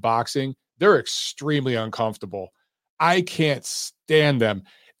cup in boxing, they're extremely uncomfortable. I can't stand them.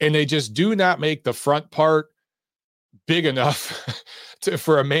 And they just do not make the front part big enough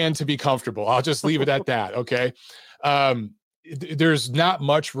for a man to be comfortable. I'll just leave it at that. Okay. There's not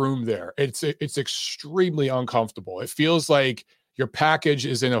much room there. It's extremely uncomfortable. It feels like your package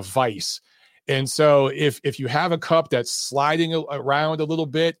is in a vice. And so if you have a cup that's sliding around a little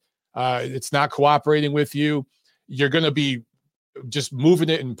bit, it's not cooperating with you, you're going to be just moving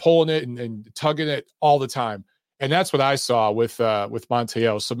it and pulling it and tugging it all the time. And that's what I saw with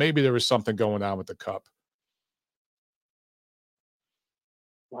Montiel. So maybe there was something going on with the cup.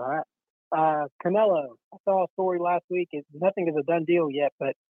 All right. Canelo, I saw a story last week. Nothing is a done deal yet,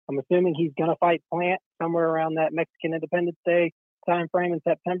 but I'm assuming he's going to fight Plant somewhere around that Mexican Independence Day time frame in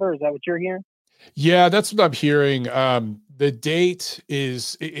September. Is that what you're hearing? Yeah, that's what I'm hearing. The date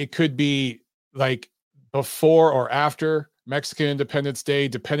is, it could be before or after Mexican Independence Day,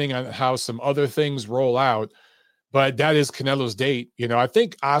 depending on how some other things roll out. But that is Canelo's date. I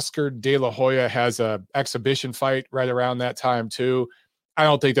think Oscar De La Hoya has a exhibition fight right around that time too. I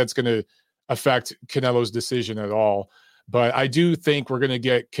don't think that's going to affect Canelo's decision at all. But I do think we're going to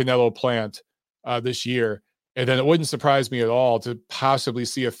get Canelo Plant this year. And then it wouldn't surprise me at all to possibly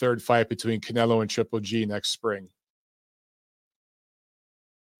see a third fight between Canelo and Triple G next spring.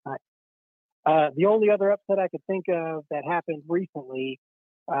 The only other upset I could think of that happened recently,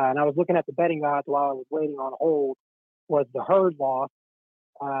 and I was looking at the betting odds while I was waiting on hold, was the Hurd loss.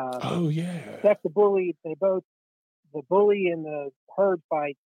 Oh, yeah. Except the Bully, the Bully and the Hurd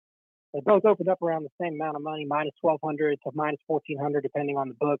fight, they both opened up around the same amount of money, minus 1,200 to minus 1,400, depending on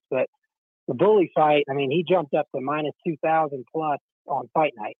the books. But the Bully fight, I mean, he jumped up to minus 2,000 plus on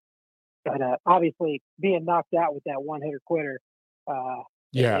fight night. But obviously, being knocked out with that one-hitter quitter,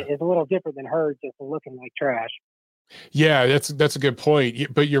 is a little different than Hurd just looking like trash. Yeah, that's a good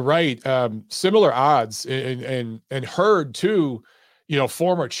point. But you're right. Similar odds, and Hurd too.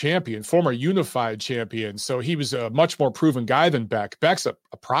 Former champion, former unified champion. So he was a much more proven guy than Beck. Beck's a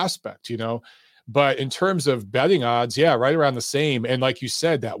prospect, But in terms of betting odds, yeah, right around the same. And like you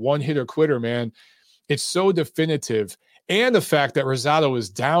said, that one-hitter quitter, man, it's so definitive. And the fact that Rosado was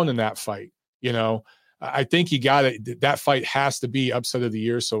down in that fight, I think you got it. That fight has to be upset of the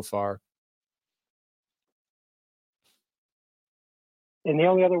year so far. And the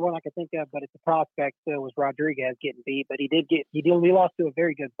only other one I could think of, but it's a prospect, was Rodriguez getting beat. But he lost to a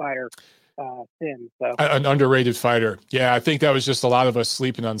very good fighter, Sims. So an underrated fighter. Yeah, I think that was just a lot of us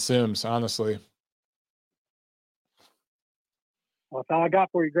sleeping on Sims, honestly. Well, that's all I got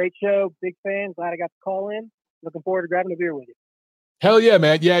for you. Great show. Big fan. Glad I got to call in. Looking forward to grabbing a beer with you. Hell yeah,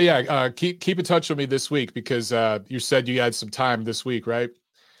 man. Yeah. Keep in touch with me this week because you said you had some time this week, right?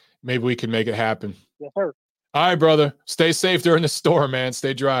 Maybe we can make it happen. Yes, sir. All right, brother. Stay safe during the storm, man.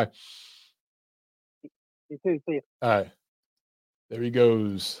 Stay dry. You too. See you. All right. There he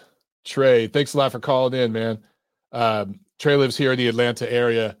goes. Trey, thanks a lot for calling in, man. Trey lives here in the Atlanta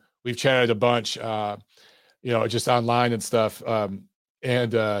area. We've chatted a bunch, just online and stuff.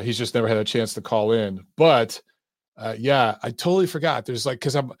 And he's just never had a chance to call in. But I totally forgot. There's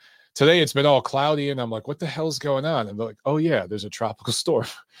because today it's been all cloudy and I'm like, what the hell's going on? And they're like, oh yeah, there's a tropical storm.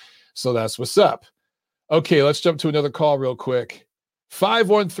 So that's what's up. Okay, let's jump to another call real quick.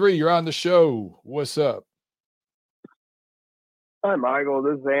 513, you're on the show. What's up? Hi, Michael.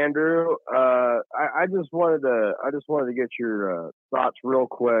 This is Andrew. I just wanted to get your thoughts real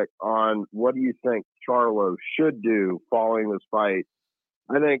quick on what do you think Charlo should do following this fight.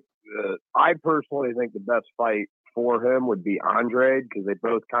 I personally think the best fight for him would be Andrade because they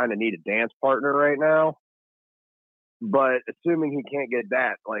both kind of need a dance partner right now. But assuming he can't get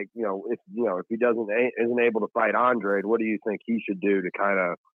that, if he isn't able to fight Andrade, what do you think he should do to kind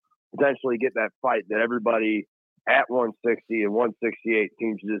of potentially get that fight that everybody at 160 and 168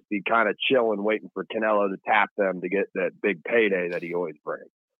 seems to just be kind of chilling, waiting for Canelo to tap them to get that big payday that he always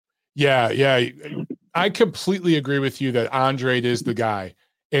brings? Yeah. I completely agree with you that Andrade is the guy.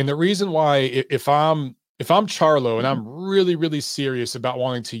 And the reason why, if I'm Charlo and I'm really, really serious about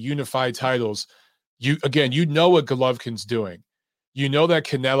wanting to unify titles, you know what Golovkin's doing. You know that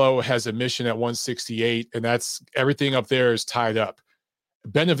Canelo has a mission at 168, and that's everything up there is tied up.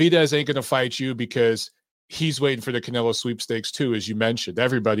 Benavidez ain't going to fight you because he's waiting for the Canelo sweepstakes too, as you mentioned.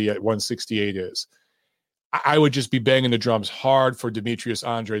 Everybody at 168 is. I would just be banging the drums hard for Demetrius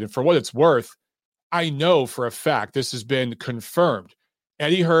Andrade. And for what it's worth, I know for a fact this has been confirmed.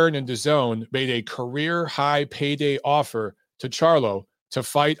 Eddie Hearn and DAZN made a career-high payday offer to Charlo to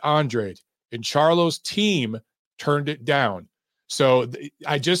fight Andrade, and Charlo's team turned it down. So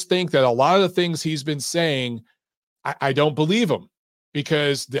I just think that a lot of the things he's been saying, I don't believe him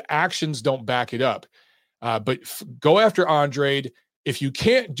because the actions don't back it up. But go after Andrade. If you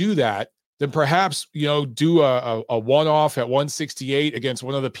can't do that, then perhaps, do a one-off at 168 against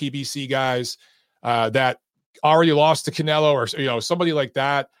one of the PBC guys that already lost to Canelo or, somebody like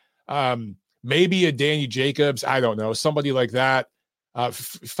that. Maybe a Danny Jacobs. I don't know. Somebody like that.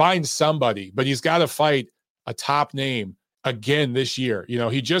 Find somebody, but he's got to fight a top name again this year.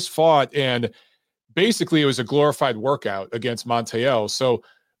 He just fought and basically it was a glorified workout against Montiel. So,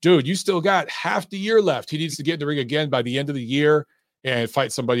 dude, you still got half the year left. He needs to get in the ring again by the end of the year and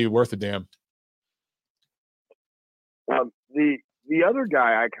fight somebody worth a damn. The other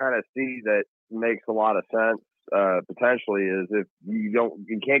guy I kind of see that makes a lot of sense potentially is if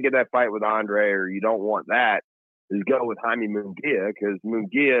you can't get that fight with Andre or you don't want that, is go with Jaime Munguia because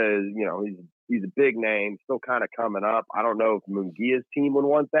Munguia is, he's a big name, still kind of coming up. I don't know if Munguia's team would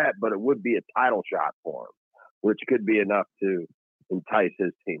want that, but it would be a title shot for him, which could be enough to entice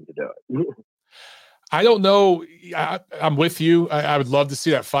his team to do it. I don't know. I'm with you. I would love to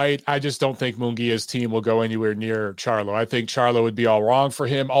see that fight. I just don't think Munguia's team will go anywhere near Charlo. I think Charlo would be all wrong for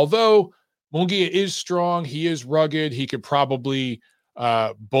him. Although Munguia is strong. He is rugged. He could probably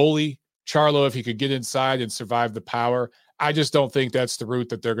bully Charlo if he could get inside and survive the power. I just don't think that's the route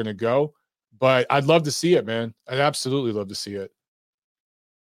that they're going to go. But I'd love to see it, man. I'd absolutely love to see it.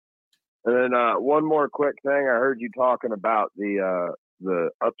 And then one more quick thing. I heard you talking about the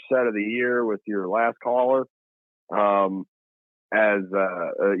upset of the year with your last caller. But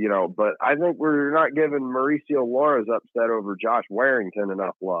I think we're not giving Mauricio Laura's upset over Josh Warrington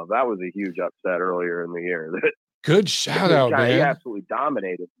enough love. That was a huge upset earlier in the year. Good shout out, man. He absolutely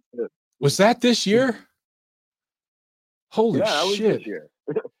dominated. Was that this year? Holy shit. That was this year.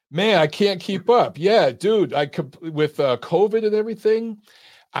 Man, I can't keep up. Yeah, dude, with COVID and everything,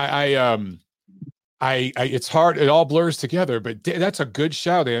 it's hard. It all blurs together, but that's a good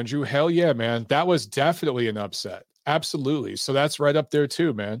shout, Andrew. Hell yeah, man. That was definitely an upset. Absolutely. So that's right up there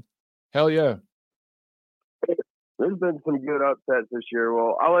too, man. Hell yeah. There's been some good upsets this year.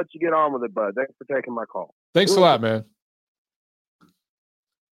 Well, I'll let you get on with it, bud. Thanks for taking my call. Thanks a lot, man.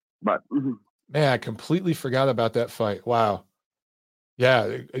 Bye. Man, I completely forgot about that fight. Wow.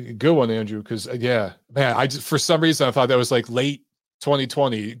 Yeah, a good one, Andrew. Because man, for some reason I thought that was like late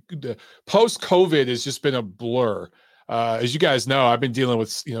 2020. Post COVID has just been a blur. As you guys know, I've been dealing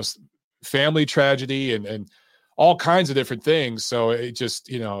with family tragedy and all kinds of different things. So it just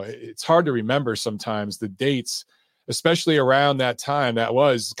it's hard to remember sometimes the dates, especially around that time. That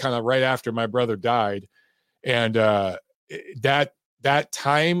was kind of right after my brother died, and that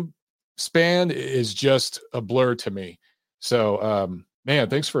time span is just a blur to me. So man,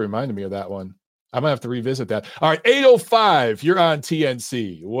 thanks for reminding me of that one. I'm gonna have to revisit that. All right, 805, you're on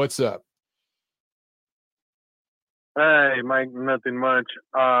TNC. What's up? Hey, Mike, nothing much.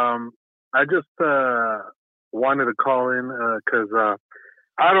 I just wanted to call in because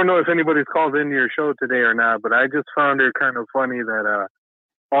I don't know if anybody's called into your show today or not, but I just found it kind of funny that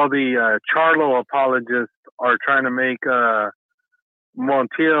all the Charlo apologists are trying to make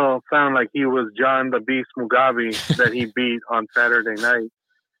Montiel sound like he was John the Beast Mugabe that he beat on Saturday night.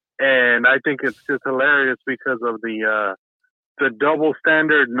 And I think it's just hilarious because of the double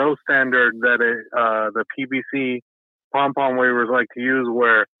standard, no standard that the PBC pom-pom waivers like to use,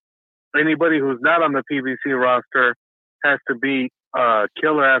 where anybody who's not on the PBC roster has to beat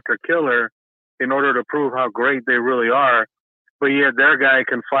killer after killer in order to prove how great they really are. But yet their guy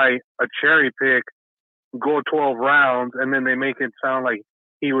can fight a cherry pick, go 12 rounds, and then they make it sound like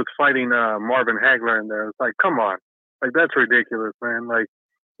he was fighting Marvin Hagler in there. It's like, come on. Like, that's ridiculous, man. Like,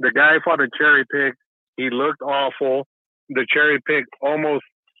 the guy fought a cherry pick. He looked awful. The cherry pick almost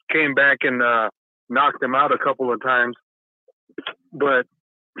came back and knocked him out a couple of times. But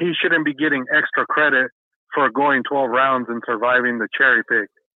he shouldn't be getting extra credit for going 12 rounds and surviving the cherry pick.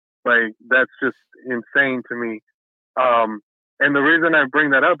 Like, that's just insane to me. And the reason I bring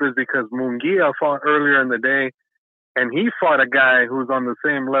that up is because Munguia fought earlier in the day, and he fought a guy who's on the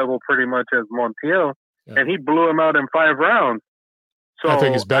same level pretty much as Montiel, and he blew him out in 5 rounds. So I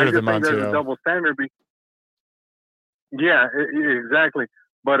think he's better than Montiel. There's a double standard. Exactly.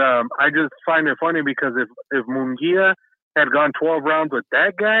 But I just find it funny because if Munguia had gone 12 rounds with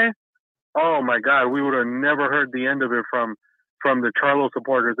that guy, oh my God, we would have never heard the end of it from the Charlo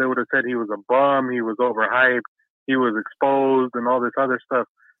supporters. They would have said he was a bum, he was overhyped, he was exposed, and all this other stuff.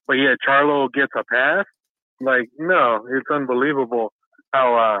 But yeah, Charlo gets a pass. Like, no, it's unbelievable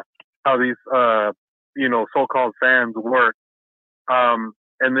how these so-called fans work. And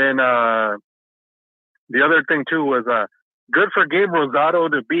then the other thing too was good for Gabe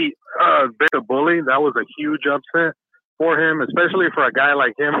Rosado to beat the Bully. That was a huge upset for him, especially for a guy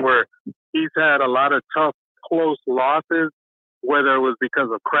like him where he's had a lot of tough, close losses, whether it was because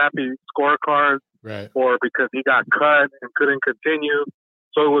of crappy scorecards or because he got cut and couldn't continue.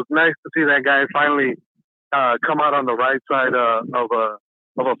 So it was nice to see that guy finally come out on the right side of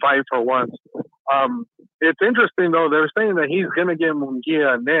a fight for once. It's interesting, though. They're saying that he's going to get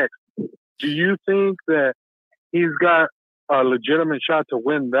Munguia next. Do you think that he's got a legitimate shot to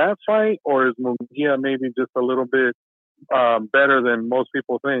win that fight, or is Munguia maybe just a little bit better than most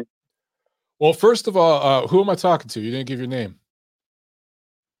people think? Well, first of all, who am I talking to? You didn't give your name.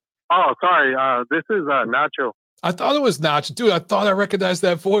 Oh, sorry. This is Nacho. I thought it was Nacho. Dude, I thought I recognized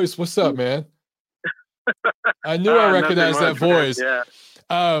that voice. What's up, man? I knew I recognized that voice. Man.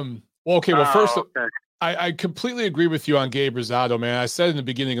 Yeah. Well, okay. Well, first, okay. I completely agree with you on Gabe Rosado, man. I said in the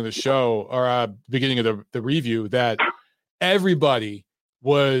beginning of the show or beginning of the review that everybody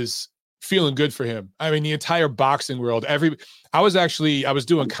was feeling good for him. I mean, the entire boxing world, I was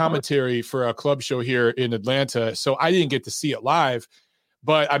doing commentary for a club show here in Atlanta, so I didn't get to see it live,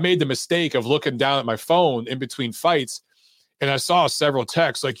 but I made the mistake of looking down at my phone in between fights, And I saw several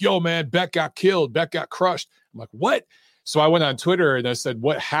texts like, yo, man, Beck got killed. Beck got crushed. I'm like, what? So I went on Twitter and I said,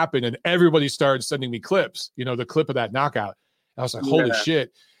 what happened? And everybody started sending me clips, the clip of that knockout. I was like, holy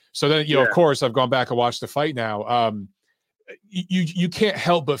shit. So then, of course, I've gone back and watched the fight now. You can't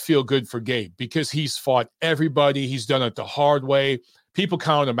help but feel good for Gabe because he's fought everybody. He's done it the hard way. People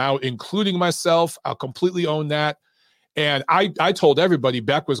count him out, including myself. I'll completely own that. And I told everybody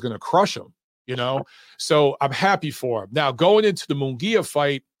Beck was going to crush him, So I'm happy for him. Now, going into the Munguia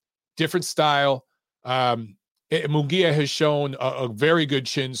fight, different style. Munguia has shown a very good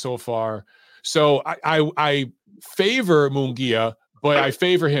chin so far. So I favor Munguia, but I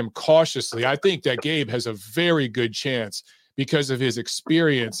favor him cautiously. I think that Gabe has a very good chance because of his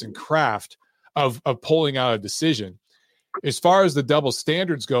experience and craft of pulling out a decision. As far as the double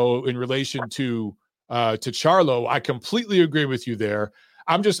standards go in relation to Charlo, I completely agree with you there.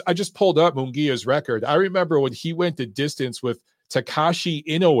 I just pulled up Munguia's record. I remember when he went the distance with Takashi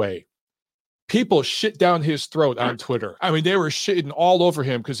Inoue, people shit down his throat on Twitter. I mean, they were shitting all over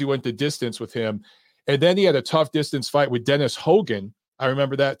him because he went the distance with him. And then he had a tough distance fight with Dennis Hogan. I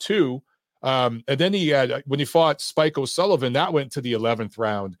remember that too. And then he had, when he fought Spike O'Sullivan, that went to the 11th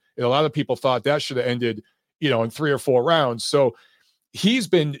round. And a lot of people thought that should have ended, in 3 or 4 rounds. So he's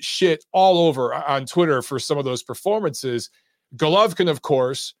been shit all over on Twitter for some of those performances. Golovkin, of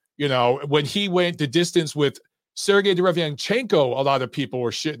course, when he went the distance with Sergey Derevyanchenko, a lot of people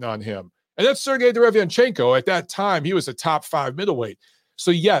were shitting on him. And that's Sergey Derevyanchenko. At that time, he was a top 5 middleweight.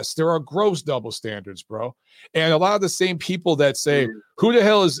 So, yes, there are gross double standards, bro. And a lot of the same people that say, who the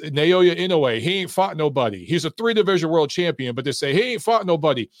hell is Naoya Inoue? He ain't fought nobody. He's a 3-division world champion, but they say, he ain't fought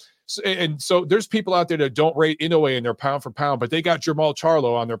nobody. So there's people out there that don't rate Inoue in their pound for pound, but they got Jermall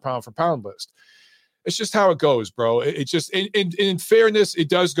Charlo on their pound for pound list. It's just how it goes, bro. It's just, in fairness, it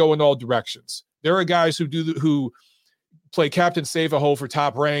does go in all directions. There are guys who play Captain Save a Hole for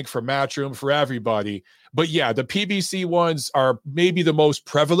Top Rank, for Matchroom, for everybody. But yeah, the PBC ones are maybe the most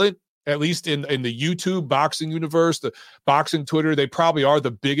prevalent, at least in the YouTube boxing universe, the boxing Twitter. They probably are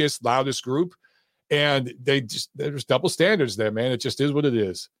the biggest, loudest group. And there's double standards there, man. It just is what it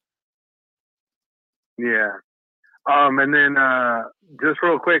is. Yeah. And then just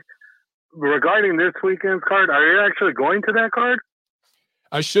real quick, regarding this weekend's card, are you actually going to that card?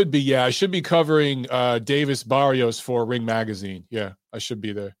 I should be, yeah. I should be covering Davis Barrios for Ring Magazine. Yeah, I should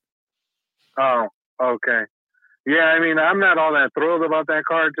be there. Oh, okay. Yeah, I mean, I'm not all that thrilled about that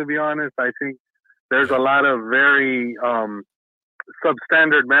card, to be honest. I think there's a lot of very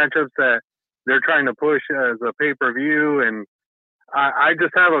substandard matchups that they're trying to push as a pay-per-view, and I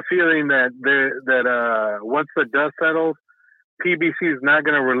just have a feeling that once the dust settles, PBC is not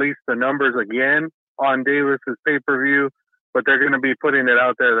going to release the numbers again on Davis's pay-per-view, but they're going to be putting it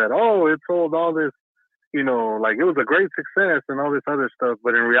out there that, it sold all this, like it was a great success and all this other stuff.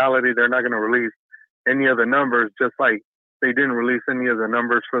 But in reality, they're not going to release any of the numbers, just like they didn't release any of the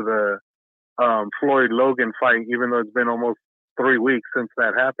numbers for the Floyd Logan fight, even though it's been almost 3 weeks since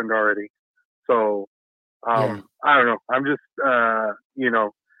that happened already. So, I don't know. I'm just,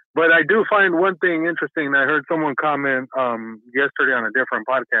 but I do find one thing interesting. I heard someone comment yesterday on a different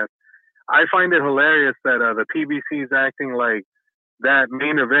podcast. I find it hilarious that the PBC is acting like that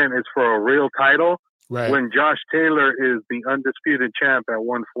main event is for a real title when Josh Taylor is the undisputed champ at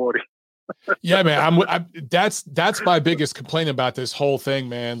 140. Yeah, man. That's my biggest complaint about this whole thing,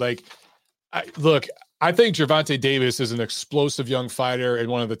 man. Like, I think Gervonta Davis is an explosive young fighter and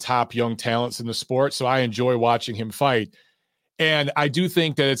one of the top young talents in the sport. So I enjoy watching him fight. And I do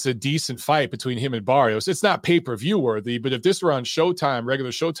think that it's a decent fight between him and Barrios. It's not pay-per-view worthy, but if this were on Showtime,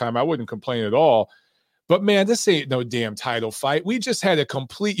 regular Showtime, I wouldn't complain at all. But man, this ain't no damn title fight. We just had a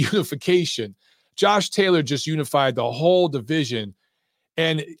complete unification. Josh Taylor just unified the whole division.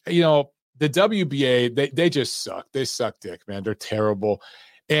 And, the WBA, they just suck. They suck dick, man. They're terrible.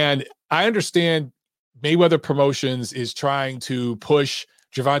 And I understand Mayweather Promotions is trying to push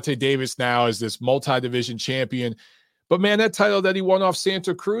Gervonta Davis now as this multi-division champion. But man, that title that he won off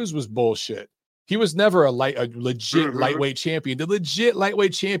Santa Cruz was bullshit. He was never a legit lightweight champion. The legit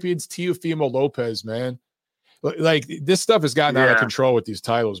lightweight champion's Teofimo Lopez, man. Like, this stuff has gotten out of control with these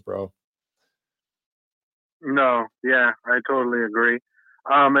titles, bro. No, yeah, I totally agree.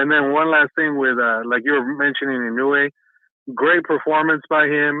 And then one last thing with, like you were mentioning Inoue, great performance by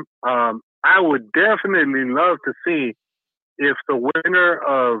him. I would definitely love to see if the winner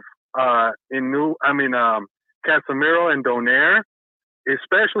of Casemiro and Donaire,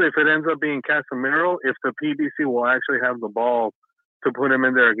 especially if it ends up being Casemiro, if the PBC will actually have the balls to put him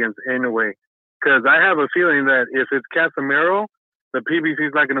in there against Inoue. Because I have a feeling that if it's Casemiro, the PBC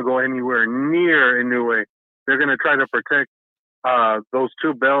is not going to go anywhere near Inoue. They're going to try to protect those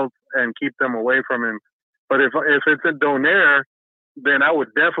two belts and keep them away from him. But if it's a Donaire, then I would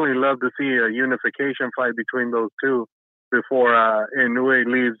definitely love to see a unification fight between those two before Inoue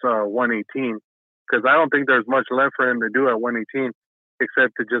leaves 118, because I don't think there's much left for him to do at 118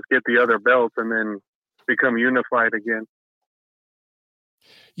 except to just get the other belts and then become unified again.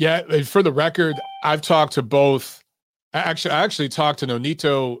 Yeah, and for the record, I've talked to both. I actually talked to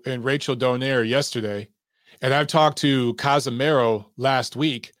Nonito and Rachel Donaire yesterday, and I've talked to Casimero last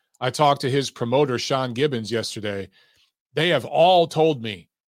week. I talked to his promoter, Sean Gibbons, yesterday. They have all told me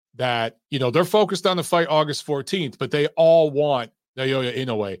that, they're focused on the fight August 14th, but they all want Naoya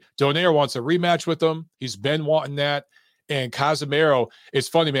Inoue. Donaire wants a rematch with him. He's been wanting that. And Casimero, it's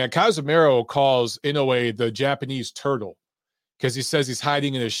funny, man. Casimero calls Inoue the Japanese turtle because he says he's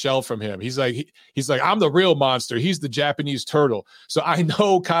hiding in his shell from him. He's like, I'm the real monster. He's the Japanese turtle. So I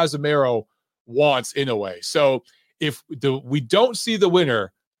know Casimero wants Inoue. So if we don't see the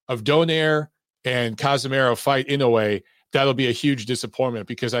winner of Donaire and Casimero fight Inoue, that'll be a huge disappointment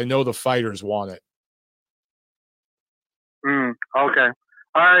because I know the fighters want it. Okay.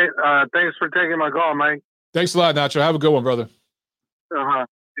 All right. Thanks for taking my call, Mike. Thanks a lot, Nacho. Have a good one, brother. You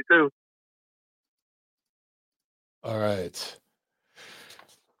too. All right.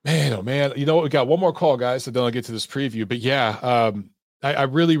 Man, oh man. You know what? We got one more call, guys, so then I'll get to this preview. But yeah, I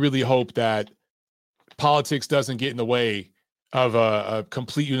really, really hope that politics doesn't get in the way of a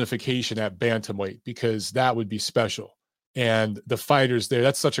complete unification at bantamweight, because that would be special. And the fighters there,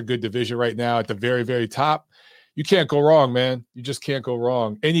 that's such a good division right now at the very, very top. You can't go wrong, man. You just can't go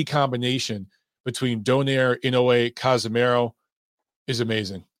wrong. Any combination between Donaire, Inoue, Casimero is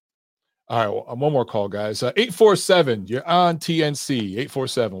amazing. All right, well, one more call, guys. 847, you're on TNC.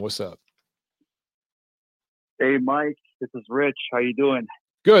 847, what's up? Hey, Mike, this is Rich. How you doing?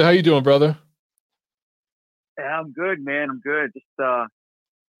 Good. How you doing, brother? Yeah, I'm good, man. I'm good. Just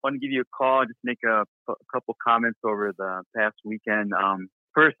want to give you a call, just make a couple comments over the past weekend.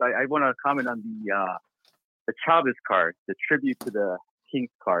 First, I want to comment on the Chavez card, the tribute to the Kings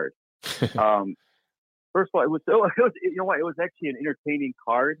card. First of all, it was actually an entertaining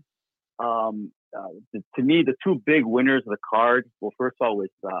card. To me, the two big winners of the card, well, first of all, was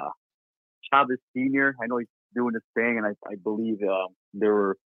Chavez Sr. I know he's doing his thing, and I believe they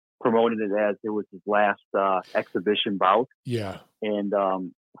were promoting it as it was his last exhibition bout. Yeah. And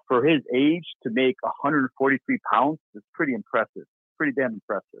for his age, to make 143 pounds is pretty impressive. Pretty damn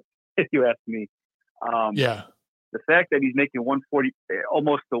impressive, if you ask me. Yeah. The fact that he's making 140,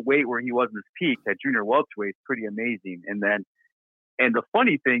 almost the weight where he was in his peak at junior welterweight, is pretty amazing. And the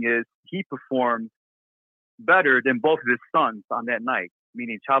funny thing is, he performed better than both of his sons on that night,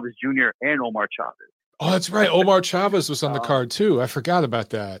 meaning Chavez Jr. and Omar Chavez. Oh, that's right. Omar Chavez was on the card too. I forgot about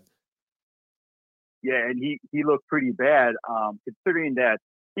that. Yeah, and he looked pretty bad, considering that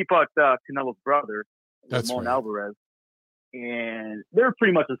he fought Canelo's brother, Ramon Alvarez, and they're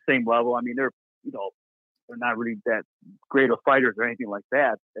pretty much the same level. I mean, they're not really that great of fighters or anything like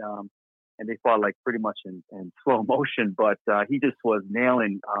that. And they fought like pretty much in slow motion, but he just was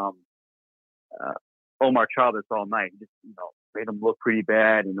nailing Omar Chavez all night. He just made him look pretty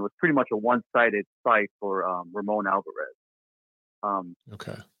bad, and it was pretty much a one-sided fight for Ramon Alvarez.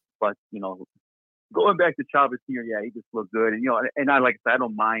 Okay, but going back to Chavez here, yeah, he just looked good, and I like I said, I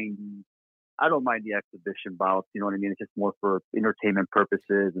don't mind the exhibition bouts. You know what I mean? It's just more for entertainment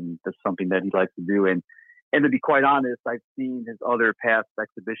purposes, and that's something that he likes to do. And to be quite honest, I've seen his other past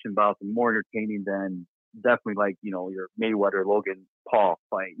exhibition bouts and more entertaining than definitely like, your Mayweather Logan Paul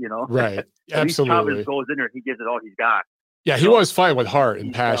fight, Right. At least Absolutely. Chavez goes in there, he gives it all he's got. Yeah, he was fighting with heart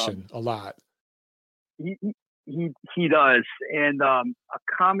and passion a lot. He does. And a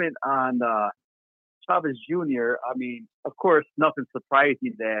comment on Chavez Jr., I mean, of course, nothing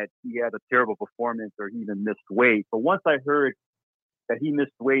surprising that he had a terrible performance or he even missed weight. But once I heard that he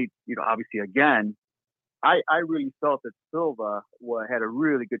missed weight, obviously again, I really felt that Silva had a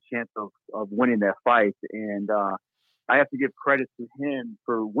really good chance of winning that fight. And I have to give credit to him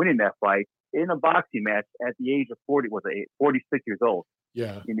for winning that fight in a boxing match at the age of 46 years old.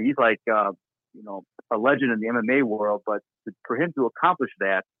 Yeah. He's like, a legend in the MMA world, but for him to accomplish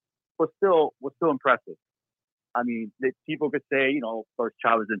that was still impressive. I mean, people could say, of course,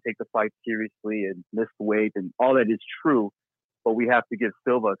 Chavez didn't take the fight seriously and missed weight, and all that is true, but we have to give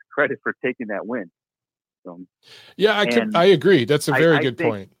Silva credit for taking that win. Yeah, I agree. That's a very good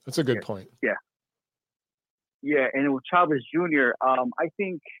point. That's a good point. Yeah. Yeah, and with Chavez Jr., I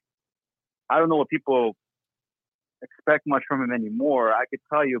think, I don't know what people expect much from him anymore. I could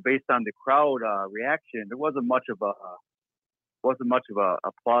tell you, based on the crowd reaction, there wasn't much of wasn't much of a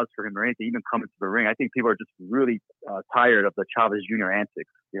applause for him or anything, even coming to the ring. I think people are just really tired of the Chavez Jr.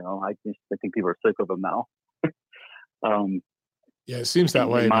 antics. You know, I think people are sick of him now. Yeah, it seems that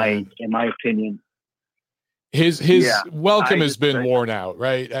way, in my opinion. His welcome has been worn out,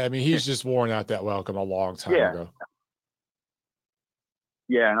 right? I mean, he's just worn out that welcome a long time ago.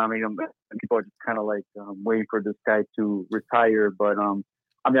 Yeah, and I mean, people are just kind of like waiting for this guy to retire. But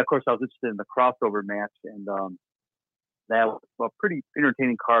I mean, of course, I was interested in the crossover match, and that was a pretty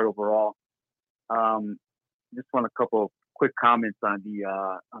entertaining card overall. Just want a couple of quick comments on the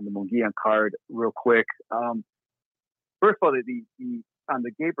Munguia card, real quick. First of all, on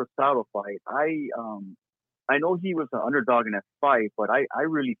the Gabe Rosado fight, I know he was an underdog in that fight, but I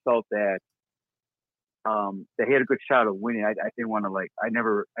really felt that he had a good shot of winning. I didn't want to I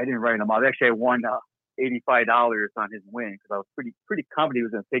didn't write him out. Actually, I won $85 on his win because I was pretty confident he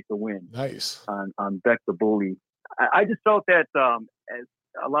was going to take the win. Nice on Beck the Bully. I just felt that as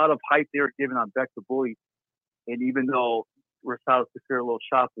a lot of hype they were giving on Beck the Bully, and even though Rosado's considered a little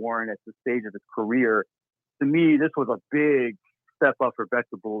shot worn at the stage of his career, to me this was a big step up for Beck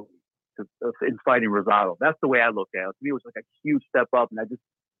the Bully in fighting Rosado. That's the way I look at it. To me, it was like a huge step up, and I just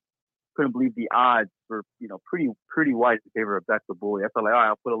couldn't believe the odds were, pretty wide in favor of Beck the Bully. I felt like, all right,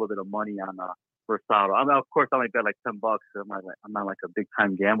 I'll put a little bit of money on Rosado. I mean, of course, I only bet like $10. I'm not like a big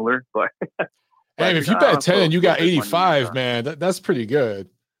time gambler, but hey, if you bet 10 and you got 85, man, that's pretty good.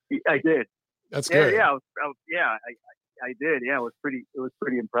 I did. That's good. Yeah, I did. Yeah, it was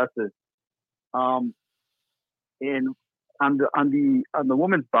pretty impressive. And on the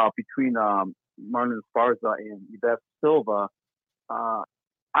women's bout between Marlon Esparza and Yves Silva,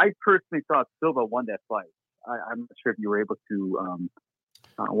 I personally thought Silva won that fight. I'm not sure if you were able to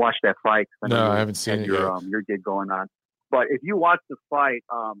watch that fight. No, I haven't seen it yet. Your gig going on. But if you watch the fight,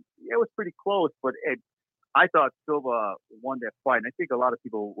 it was pretty close. But I thought Silva won that fight, and I think a lot of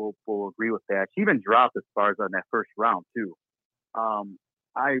people will agree with that. She even dropped Esparza in that first round too.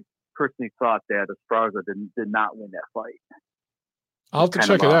 I personally thought that Esparza did not win that fight. I'll have to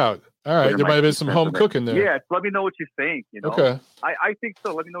check it out. All right, there might have been some home cooking there. Yeah, let me know what you think. Okay. I think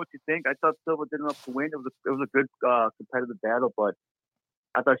so. Let me know what you think. I thought Silva did enough to win. It was a good competitive battle, but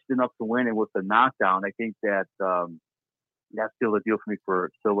I thought she did enough to win. And with the knockdown, I think that that's still a deal for me for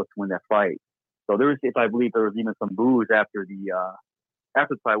Silva to win that fight. So I believe there was even some boos after the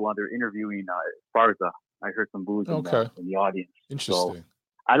fight while they're interviewing Esparza. I heard some boos in the audience. Interesting. So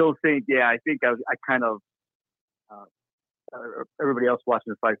I don't think. Yeah, I think I kind of. Everybody else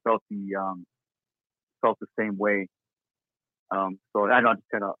watching the fight felt the same way. So I don't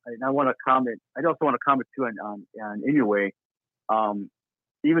kind of. I want to comment. I also want to comment too on Inoue.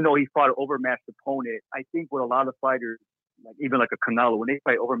 Even though he fought an overmatched opponent, I think with a lot of fighters, even like a Canelo, when they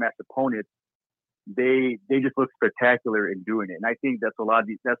fight overmatched opponents, they just look spectacular in doing it. And I think that's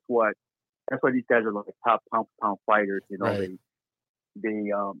that's why these guys are like top pound for pound fighters. Right.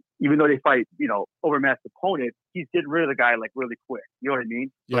 They even though they fight, overmatched opponents, he's getting rid of the guy like really quick. You know what I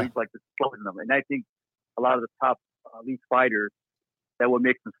mean? So yeah. He's like exploding them. And I think a lot of the top elite fighters, that what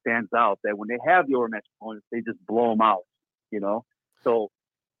makes them stands out, that when they have the overmatched opponents, they just blow them out, So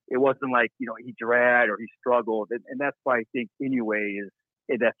it wasn't like, he dragged or he struggled. And that's why I think Inoue is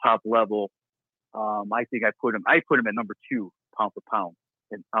at that top level. I think I put him at number 2 pound for pound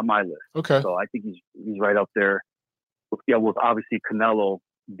on my list. Okay. So I think he's right up there. With obviously Canelo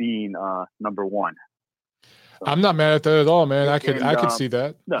being number 1. So, I'm not mad at that at all, man. I could see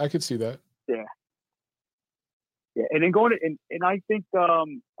that. No, I could see that. Yeah. Yeah, and then and I think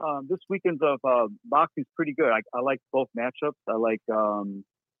this weekend's of boxing is pretty good. I like both matchups. I like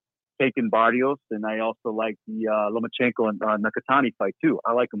Tank and Barrios, and I also like the Lomachenko and Nakatani fight too.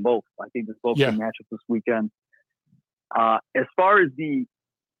 I like them both. I think there's both good matchups this weekend. As far as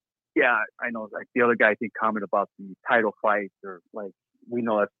I know, like the other guy, I think, commented about the title fights, or like we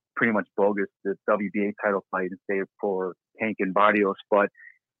know that's pretty much bogus, the WBA title fight instead for Tank and Barrios. But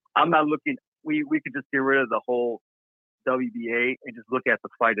I'm not looking. We could just get rid of the whole WBA and just look at the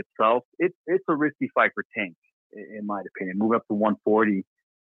fight itself. It's a risky fight for Tank, in my opinion. Move up to 140,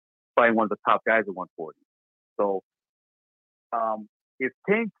 fighting one of the top guys at 140. So if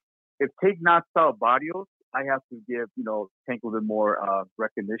Tank knocks out Barrios, I have to give, Tank a little bit more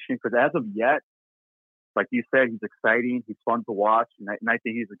recognition, because as of yet, like you said, he's exciting, he's fun to watch, and I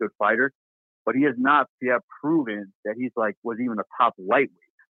think he's a good fighter. But he has not yet proven that he's was even a top lightweight.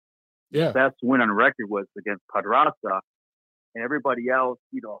 Yeah. His best win on record was against Pedraza, and everybody else,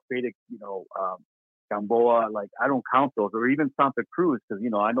 Fedek, Gamboa, I don't count those, or even Santa Cruz, because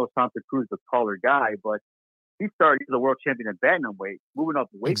I know Santa Cruz is a taller guy, but he's a world champion at bantamweight, moving up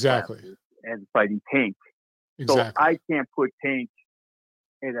the weight exactly classes and fighting Tank. Exactly. So I can't put Tank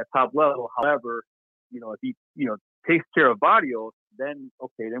in that top level. However, if he, takes care of Barrios, then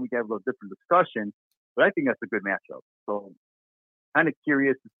okay, then we can have a little different discussion. But I think that's a good matchup. So kind of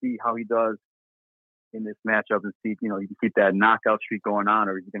curious to see how he does in this matchup and see, you can keep that knockout streak going on,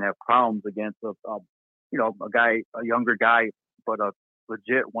 or you can have problems against a younger guy, but a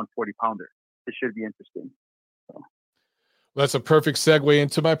legit 140 pounder. It should be interesting. So. That's a perfect segue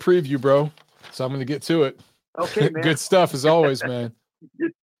into my preview, bro. So I'm going to get to it. Okay, man. Good stuff as always, man.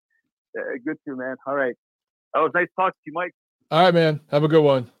 Good too, man. All right. That was nice talking to you, Mike. All right, man. Have a good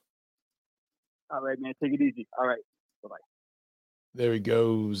one. All right, man. Take it easy. All right. Bye-bye. There he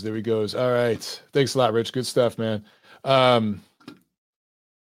goes. All right. Thanks a lot, Rich. Good stuff, man. All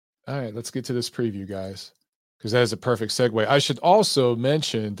right, let's get to this preview, guys, because that is a perfect segue. I should also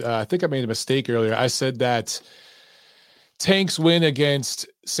mention, I think I made a mistake earlier. I said that Tank's win against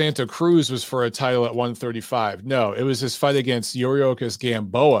Santa Cruz was for a title at 135. No, it was his fight against Yuriorkis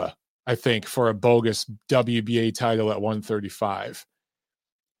Gamboa, I think, for a bogus WBA title at 135.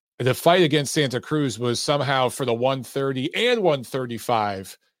 The fight against Santa Cruz was somehow for the 130 and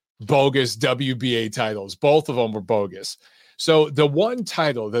 135 bogus WBA titles. Both of them were bogus. So the one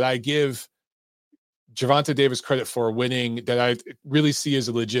title that I give Gervonta Davis credit for winning that I really see as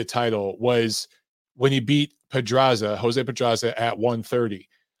a legit title was when he beat Jose Pedraza at 130.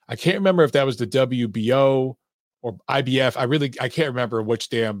 I can't remember if that was the WBO or IBF. I can't remember which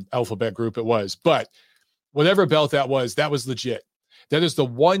damn alphabet group it was, but whatever belt that was legit. That is the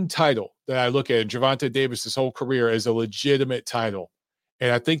one title that I look at in Gervonta Davis's whole career as a legitimate title.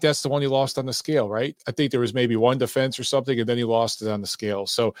 And I think that's the one he lost on the scale, right? I think there was maybe one defense or something, and then he lost it on the scale.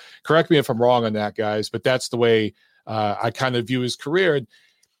 So correct me if I'm wrong on that, guys, but that's the way I kind of view his career. And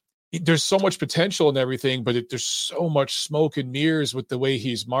there's so much potential and everything, but there's so much smoke and mirrors with the way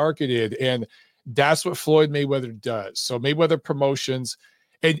he's marketed. And that's what Floyd Mayweather does. So Mayweather Promotions,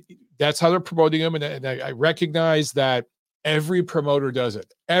 and that's how they're promoting him. And I recognize that every promoter does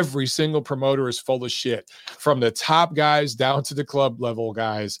it. Every single promoter is full of shit, from the top guys down to the club level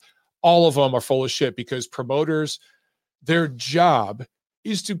guys. All of them are full of shit because promoters, their job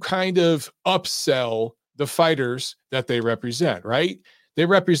is to kind of upsell the fighters that they represent, right? They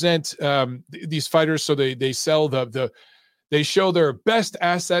represent these fighters, so they sell they show their best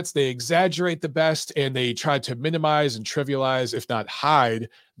assets, they exaggerate the best, and they try to minimize and trivialize, if not hide,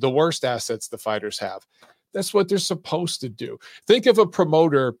 the worst assets the fighters have. That's what they're supposed to do. Think of a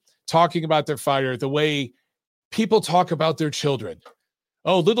promoter talking about their fighter the way people talk about their children.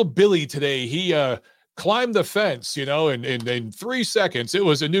 Oh, little Billy today, he climbed the fence, in 3 seconds. It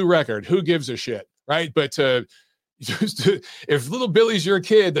was a new record. Who gives a shit, right? But if little Billy's your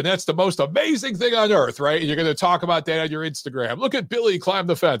kid, then that's the most amazing thing on earth, right? And you're going to talk about that on your Instagram. Look at Billy climb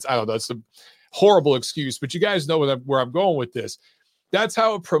the fence. I don't know. It's a horrible excuse, but you guys know where I'm going with this. That's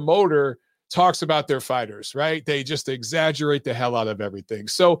how a promoter talks about their fighters, right? They just exaggerate the hell out of everything.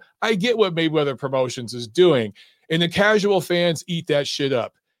 So I get what Mayweather Promotions is doing, and the casual fans eat that shit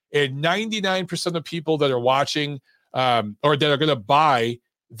up. And 99% of people that are watching or that are going to buy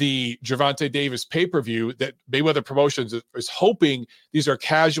the Gervonta Davis pay-per-view, that Mayweather Promotions is hoping these are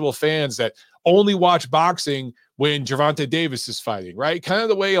casual fans that only watch boxing when Gervonta Davis is fighting, right? Kind of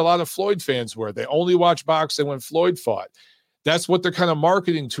the way a lot of Floyd fans were. They only watch boxing when Floyd fought. That's what they're kind of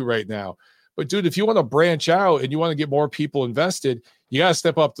marketing to right now. But dude, if you want to branch out and you want to get more people invested, you got to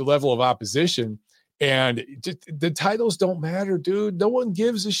step up the level of opposition. And the titles don't matter, dude. No one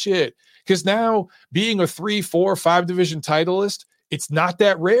gives a shit. Because now being a 3, 4, 5 division titleist, it's not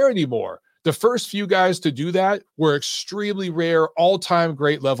that rare anymore. The first few guys to do that were extremely rare, all-time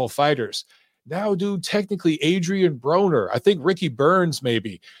great level fighters. Now, dude, technically Adrian Broner, I think Ricky Burns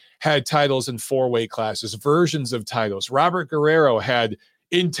maybe had titles in 4 weight classes, versions of titles. Robert Guerrero had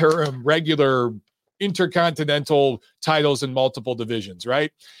interim, regular, intercontinental titles in multiple divisions, right?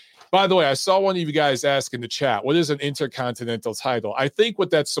 By the way, I saw one of you guys ask in the chat, what is an intercontinental title? I think what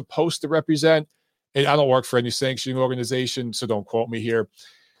that's supposed to represent, and I don't work for any sanctioning organization, so don't quote me here,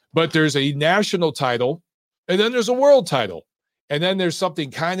 but there's a national title, and then there's a world title, and then there's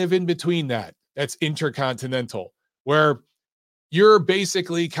something kind of in between that. That's intercontinental, where you're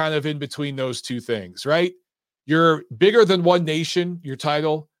basically kind of in between those two things, right? You're bigger than one nation, your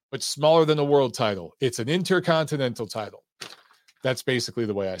title, but smaller than a world title. It's an intercontinental title. That's basically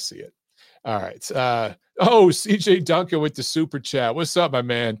the way I see it. All right. CJ Duncan with the super chat. What's up, my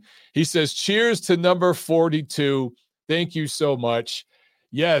man? He says, cheers to number 42. Thank you so much.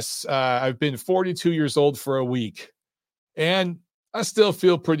 Yes, I've been 42 years old for a week, and I still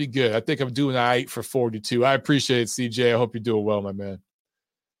feel pretty good. I think I'm doing all right for 42. I appreciate it, CJ. I hope you're doing well, my man.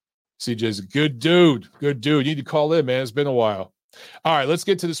 CJ's a good dude. Good dude. You need to call in, man. It's been a while. All right, let's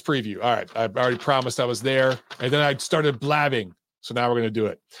get to this preview. All right, I already promised I was there, and then I started blabbing. So now we're going to do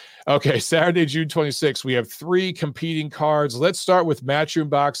it. Okay, Saturday, June 26th, we have 3 competing cards. Let's start with Matchroom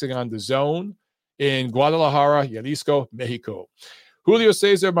Boxing on DAZN in Guadalajara, Jalisco, Mexico. Julio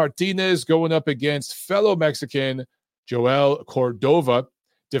Cesar Martinez going up against fellow Mexican Joel Cordova,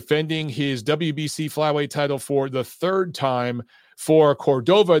 defending his WBC flyweight title for the 3rd time. For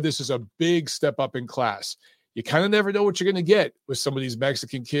Cordova, this is a big step up in class. You kind of never know what you're going to get with some of these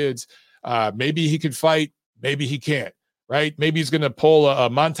Mexican kids. Maybe he can fight, maybe he can't, right? Maybe he's going to pull a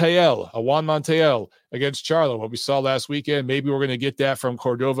Juan Montiel against Charlo, what we saw last weekend. Maybe we're going to get that from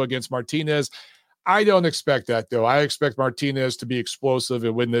Cordova against Martinez. I don't expect that, though. I expect Martinez to be explosive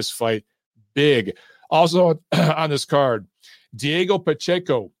and win this fight big. Also on this card, Diego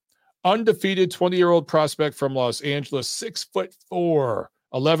Pacheco, undefeated 20-year-old prospect from Los Angeles, 6'4",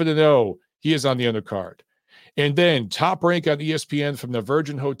 11-0. He is on the undercard. And then Top Rank on ESPN from the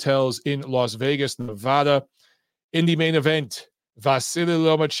Virgin Hotels in Las Vegas, Nevada. In the main event, Vasily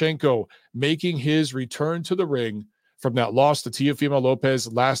Lomachenko making his return to the ring from that loss to Teofimo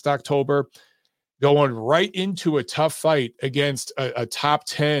Lopez last October, going right into a tough fight against a top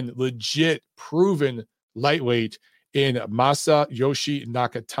 10 legit proven lightweight in Masayoshi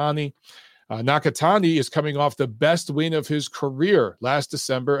Nakatani. Nakatani is coming off the best win of his career last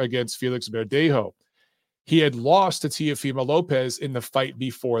December against Felix Verdejo. He had lost to Teofimo Lopez in the fight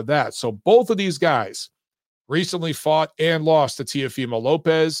before that. So both of these guys recently fought and lost to Teofimo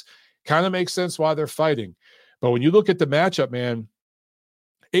Lopez. Kind of makes sense why they're fighting. But when you look at the matchup, man,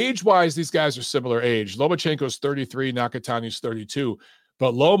 age-wise, these guys are similar age. Lomachenko's 33, Nakatani's 32.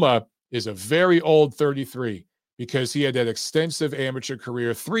 But Loma is a very old 33 because he had that extensive amateur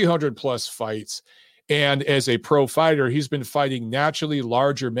career, 300-plus fights. And as a pro fighter, he's been fighting naturally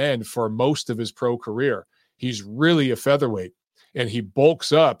larger men for most of his pro career. He's really a featherweight, and he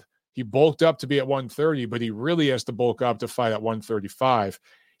bulks up. He bulked up to be at 130, but he really has to bulk up to fight at 135.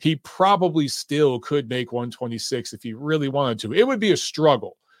 He probably still could make 126 if he really wanted to. It would be a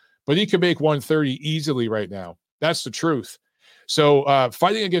struggle, but he could make 130 easily right now. That's the truth. So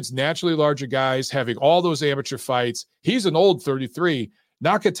fighting against naturally larger guys, having all those amateur fights, he's an old 33.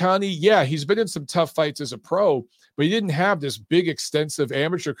 Nakatani, yeah, he's been in some tough fights as a pro, but he didn't have this big, extensive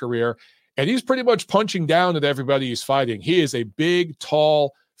amateur career, and he's pretty much punching down at everybody he's fighting. He is a big,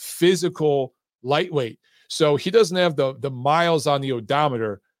 tall, physical lightweight, so he doesn't have the miles on the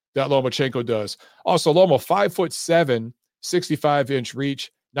odometer that Lomachenko does. Also, Loma, 5'7", 65-inch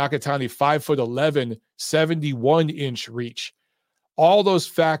reach. Nakatani, 5'11", 71-inch reach. All those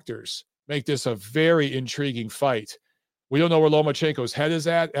factors make this a very intriguing fight. We don't know where Lomachenko's head is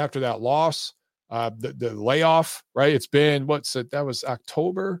at after that loss, the layoff, right? It's been, that was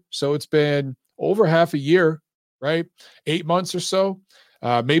October. So it's been over half a year, right? 8 months or so.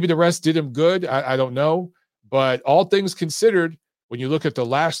 Maybe the rest did him good. I don't know. But all things considered, when you look at the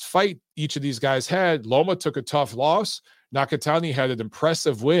last fight each of these guys had, Loma took a tough loss. Nakatani had an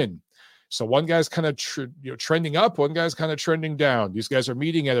impressive win. So one guy's kind of trending up, one guy's kind of trending down. These guys are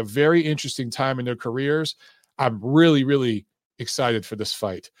meeting at a very interesting time in their careers. I'm really, really excited for this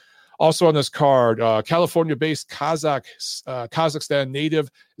fight. Also on this card, California-based Kazakhstan native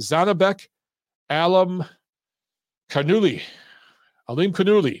Zanabek Alim Kanuli.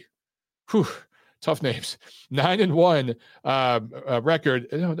 Whew, tough names. 9-1 record.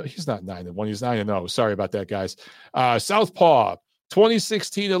 No, he's not 9-1. He's 9-0. Sorry about that, guys. Southpaw,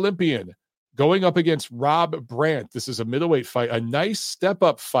 2016 Olympian, going up against Rob Brandt. This is a middleweight fight, a nice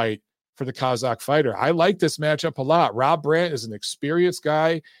step-up fight for the Kazakh fighter. I like this matchup a lot. Rob Brandt is an experienced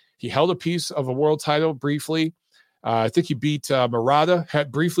guy. He held a piece of a world title briefly. I think he beat Murata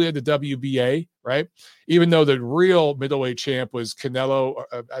briefly at the WBA, right? Even though the real middleweight champ was Canelo.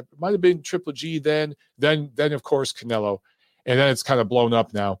 It might have been Triple G then of course Canelo, and then it's kind of blown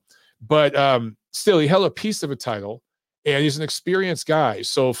up now. But still, he held a piece of a title, and he's an experienced guy.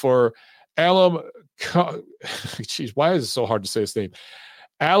 So for Alim, geez, why is it so hard to say his name?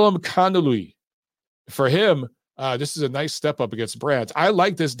 Alim Kanuli, for him, this is a nice step up against Brandt. I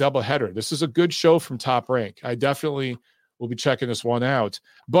like this doubleheader. This is a good show from Top Rank. I definitely will be checking this one out.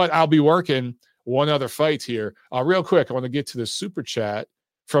 But I'll be working one other fight here. Real quick, I want to get to the super chat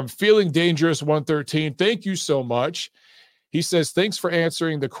from Feeling Dangerous 113. Thank you so much. He says, thanks for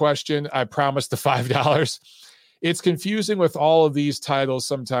answering the question. I promised the $5. It's confusing with all of these titles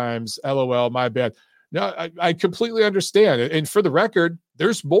sometimes. LOL, my bad. No, I completely understand. And for the record,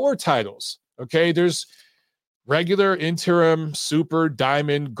 there's more titles. Okay, there's regular, interim, super,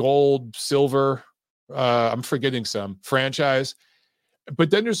 diamond, gold, silver. I'm forgetting some franchise.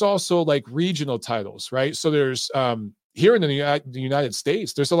 But then there's also like regional titles, right? So there's here in the United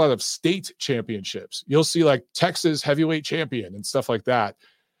States, there's a lot of state championships. You'll see like Texas heavyweight champion and stuff like that.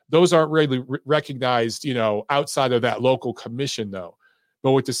 Those aren't really recognized, outside of that local commission, though.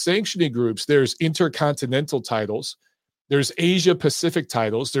 But with the sanctioning groups, there's intercontinental titles, there's Asia Pacific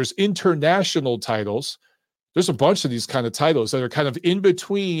titles, there's international titles. There's a bunch of these kind of titles that are kind of in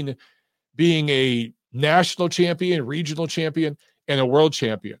between being a national champion, regional champion, and a world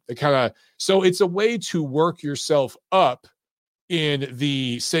champion. So it's a way to work yourself up in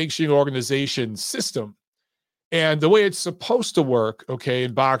the sanctioning organization system. And the way it's supposed to work, okay,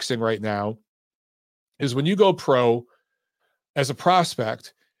 in boxing right now, is when you go pro as a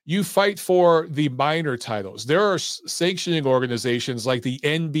prospect, you fight for the minor titles. There are sanctioning organizations like the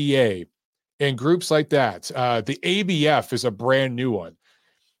NBA and groups like that. The ABF is a brand new one.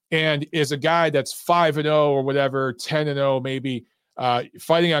 And is a guy that's 5-0 or whatever, 10-0 maybe,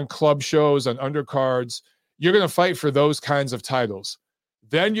 fighting on club shows, on undercards, you're going to fight for those kinds of titles.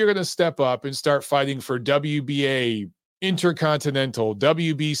 Then you're going to step up and start fighting for WBA, Intercontinental,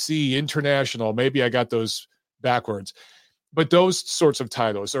 WBC, International. Maybe I got those backwards. But those sorts of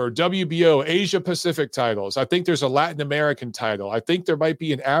titles, or WBO, Asia Pacific titles. I think there's a Latin American title. I think there might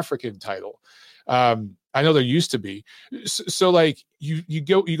be an African title. I know there used to be. So like you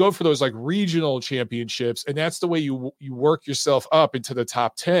go for those like regional championships, and that's the way you work yourself up into the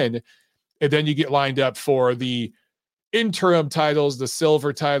top 10, and then you get lined up for the interim titles, the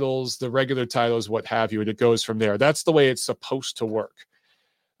silver titles, the regular titles, what have you, and it goes from there. That's the way it's supposed to work.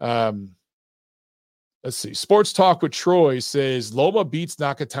 Let's see. Sports Talk with Troy says Loma beats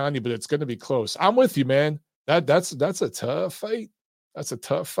Nakatani, but it's going to be close. I'm with you, man. That's a tough fight. That's a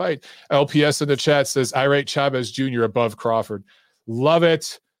tough fight. LPS in the chat says, I rate Chavez Jr. above Crawford. Love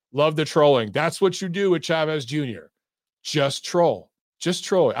it. Love the trolling. That's what you do with Chavez Jr. Just troll. Just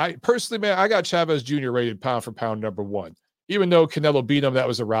troll. I personally, man, I got Chavez Jr. rated pound for pound number 1. Even though Canelo beat him, that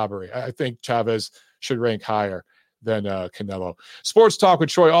was a robbery. I think Chavez should rank higher than Canelo. Sports Talk with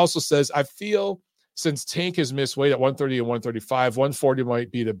Troy also says, I feel since Tank has missed weight at 130 and 135, 140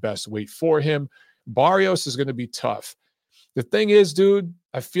 might be the best weight for him. Barrios is going to be tough. The thing is, dude,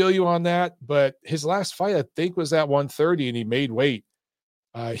 I feel you on that, but his last fight, I think, was at 130, and he made weight.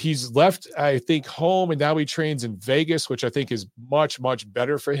 He's left, I think, home, and now he trains in Vegas, which I think is much, much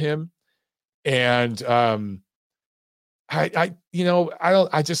better for him. And I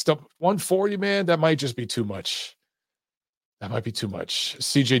just don't. 140, man, that might just be too much. That might be too much.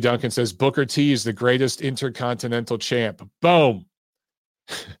 CJ Duncan says Booker T is the greatest intercontinental champ. Boom.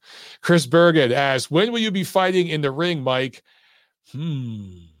 Chris Bergen asks, when will you be fighting in the ring, Mike?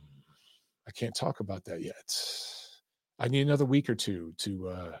 I can't talk about that yet. I need another week or two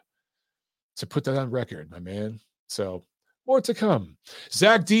to put that on record, my man. So more to come.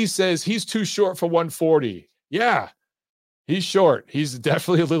 Zach D says he's too short for 140. Yeah, he's short. He's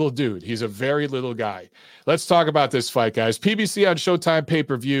definitely a little dude. He's a very little guy. Let's talk about this fight, guys. PBC on Showtime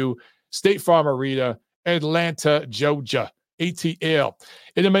pay-per-view, State Farm Arena, Atlanta, Georgia. ATL.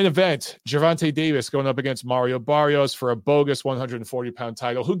 In the main event, Gervonta Davis going up against Mario Barrios for a bogus 140-pound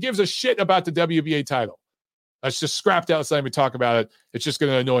title. Who gives a shit about the WBA title? Let's just scrap that. Let's not even talk about it. It's just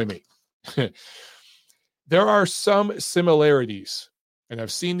going to annoy me. There are some similarities, and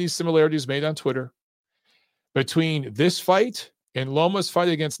I've seen these similarities made on Twitter, between this fight and Loma's fight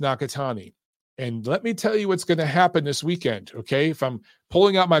against Nakatani. And let me tell you what's going to happen this weekend, okay? If I'm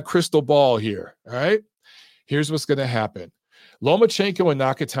pulling out my crystal ball here, all right? Here's what's going to happen. Lomachenko and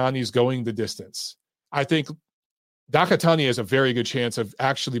Nakatani is going the distance. I think Nakatani has a very good chance of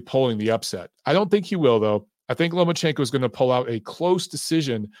actually pulling the upset. I don't think he will, though. I think Lomachenko is going to pull out a close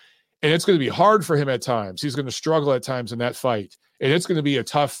decision, and it's going to be hard for him at times. He's going to struggle at times in that fight, and it's going to be a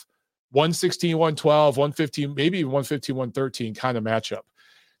tough 116, 112, 115, maybe even 115, 113 kind of matchup.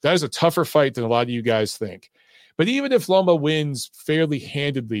 That is a tougher fight than a lot of you guys think. But even if Loma wins fairly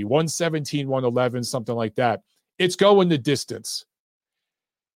handedly, 117, 111, something like that, it's going the distance.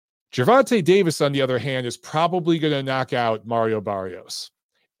 Gervonta Davis, on the other hand, is probably going to knock out Mario Barrios.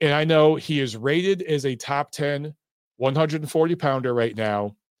 And I know he is rated as a top 10 140-pounder right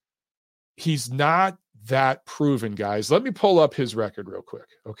now. He's not that proven, guys. Let me pull up his record real quick,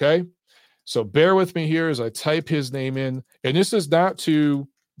 okay? So bear with me here as I type his name in. And this is not to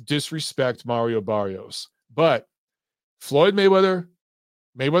disrespect Mario Barrios, but Floyd Mayweather,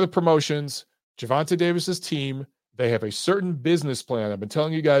 Mayweather Promotions, Gervonta Davis's team, they have a certain business plan. I've been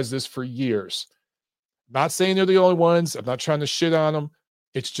telling you guys this for years. I'm not saying they're the only ones. I'm not trying to shit on them.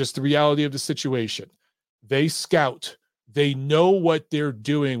 It's just the reality of the situation. They scout. They know what they're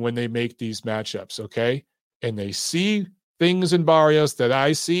doing when they make these matchups, okay? And they see things in Barrios that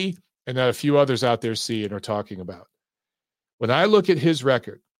I see and that a few others out there see and are talking about. When I look at his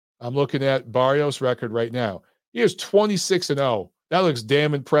record, I'm looking at Barrios' record right now. He is 26-0. That looks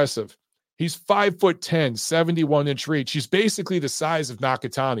damn impressive. He's 5'10", 71-inch reach. He's basically the size of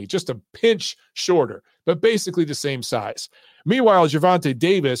Nakatani, just a pinch shorter, but basically the same size. Meanwhile, Gervonta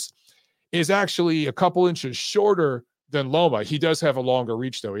Davis is actually a couple inches shorter than Loma. He does have a longer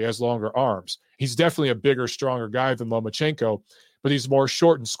reach, though. He has longer arms. He's definitely a bigger, stronger guy than Lomachenko, but he's more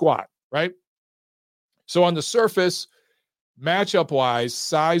short and squat, right? So on the surface, matchup-wise,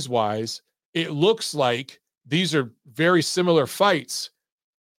 size-wise, it looks like these are very similar fights.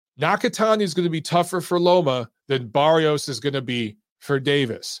 Nakatani is going to be tougher for Loma than Barrios is going to be for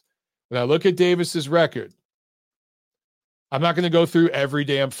Davis. When I look at Davis's record, I'm not going to go through every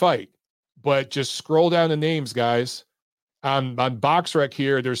damn fight, but just scroll down the names, guys. On BoxRec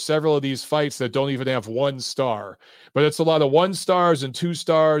here, there's several of these fights that don't even have 1 star, but it's a lot of 1 stars and 2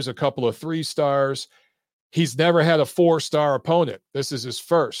 stars, a couple of 3 stars. He's never had a 4-star opponent. This is his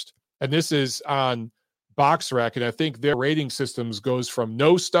first, and this is on BoxRec, and I think their rating systems goes from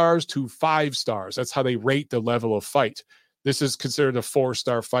no stars to 5 stars. That's how they rate the level of fight. This is considered a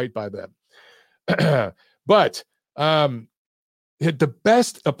 4-star fight by them. But the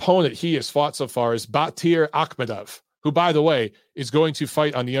best opponent he has fought so far is Batir Akhmedov, who, by the way, is going to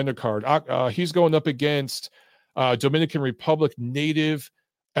fight on the undercard. He's going up against Dominican Republic native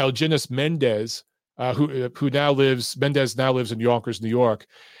Elginis Mendez, who now lives in Yonkers, New York.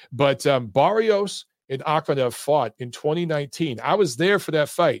 But Barrios and Akhmedov fought in 2019. I was there for that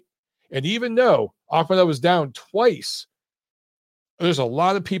fight. And even though Akhmedov was down twice, there's a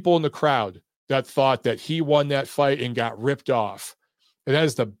lot of people in the crowd that thought that he won that fight and got ripped off. And that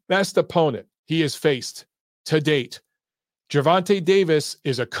is the best opponent he has faced to date. Gervonta Davis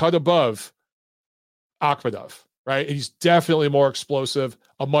is a cut above Akhmedov, right? He's definitely more explosive,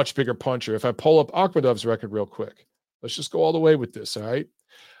 a much bigger puncher. If I pull up Akhmedov's record real quick, let's just go all the way with this, all right?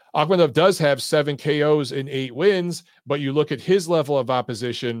 Akhmedov does have 7 KOs and 8 wins, but you look at his level of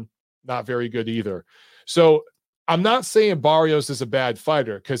opposition, not very good either. So I'm not saying Barrios is a bad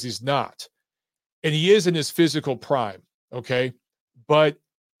fighter, because he's not. And he is in his physical prime, okay? But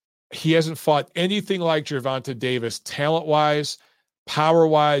he hasn't fought anything like Gervonta Davis, talent-wise,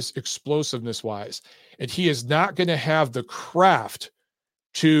 power-wise, explosiveness-wise. And he is not going to have the craft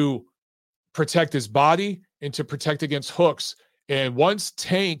to protect his body and to protect against hooks. And once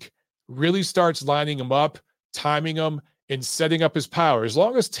Tank really starts lining him up, timing him, and setting up his power, as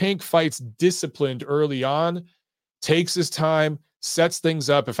long as Tank fights disciplined early on, takes his time, sets things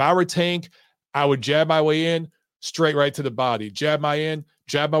up. If I were Tank, I would jab my way in, straight right to the body. Jab my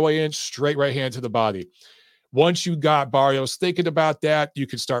way in, straight right hand to the body. Once you got Barrios thinking about that, you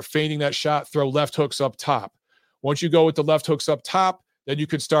can start feinting that shot, throw left hooks up top. Once you go with the left hooks up top, then you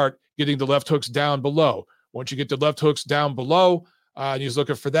can start getting the left hooks down below. Once you get the left hooks down below, and he's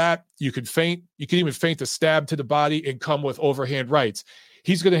looking for that, you can feint. You can even feint the stab to the body and come with overhand rights.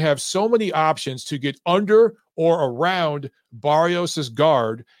 He's going to have so many options to get under or around Barrios's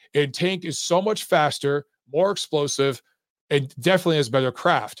guard, and Tank is so much faster, more explosive, and definitely has better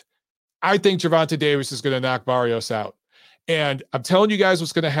craft. I think Gervonta Davis is going to knock Barrios out. And I'm telling you guys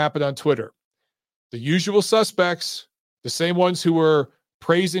what's going to happen on Twitter. The usual suspects, the same ones who were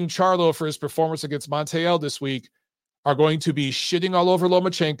praising Charlo for his performance against Montiel this week, are going to be shitting all over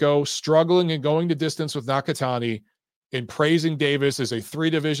Lomachenko, struggling and going the distance with Nakatani, and praising Davis as a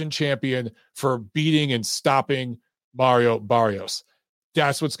 3-division champion for beating and stopping Mario Barrios.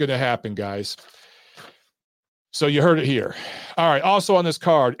 That's what's going to happen, guys. So you heard it here. All right. Also on this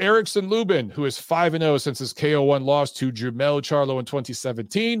card, Erickson Lubin, who is 5-0 since his KO1 loss to Jermell Charlo in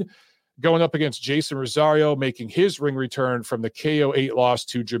 2017, going up against Jason Rosario, making his ring return from the KO8 loss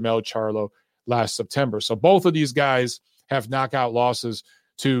to Jermell Charlo last September. So both of these guys have knockout losses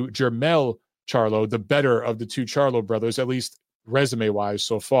to Jermell Charlo, the better of the 2 Charlo brothers, at least resume-wise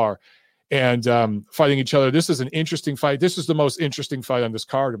so far, and fighting each other. This is an interesting fight. This is the most interesting fight on this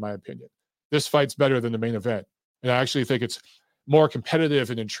card, in my opinion. This fight's better than the main event. And I actually think it's more competitive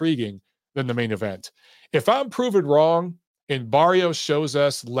and intriguing than the main event. If I'm proven wrong and Barrios shows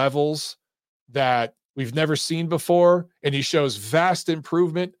us levels that we've never seen before, and he shows vast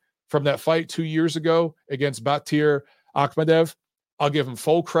improvement from that fight 2 years ago against Batir Akhmedov, I'll give him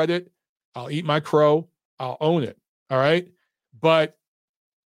full credit. I'll eat my crow. I'll own it. All right. But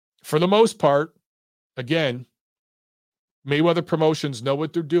for the most part, again, Mayweather Promotions know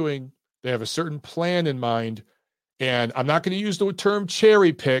what they're doing. They have a certain plan in mind. And I'm not going to use the term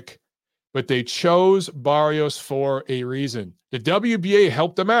cherry pick, but they chose Barrios for a reason. The WBA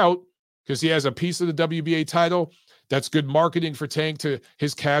helped him out because he has a piece of the WBA title. That's good marketing for Tank to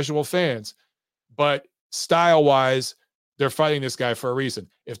his casual fans. But style-wise, they're fighting this guy for a reason.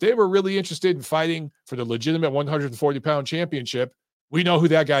 If they were really interested in fighting for the legitimate 140-pound championship, we know who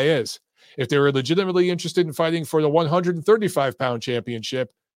that guy is. If they were legitimately interested in fighting for the 135-pound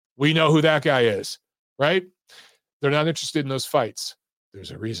championship, we know who that guy is, right? They're not interested in those fights.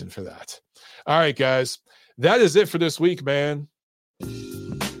 There's a reason for that. All right, guys. That is it for this week, man.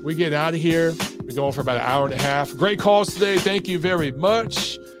 We get out of here. We're going for about an hour and a half. Great calls today. Thank you very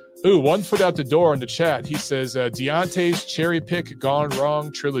much. Ooh, one foot out the door in the chat. He says, Deontay's cherry pick gone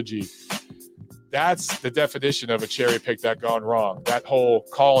wrong trilogy. That's the definition of a cherry pick that gone wrong. That whole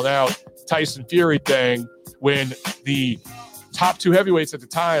calling out Tyson Fury thing when the top two heavyweights at the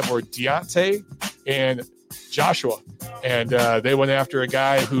time were Deontay and Joshua. And they went after a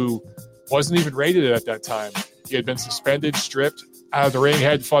guy who wasn't even rated at that time. He had been suspended, stripped, out of the ring,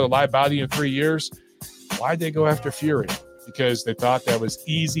 hadn't fought a live body in 3 years. Why'd they go after Fury? Because they thought that was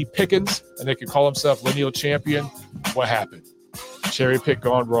easy pickings and they could call himself lineal champion. What happened? Cherry pick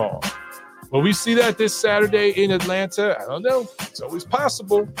gone wrong. Will we see that this Saturday in Atlanta? I don't know. It's always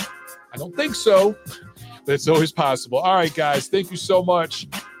possible. I don't think so, but it's always possible. All right, guys. Thank you so much.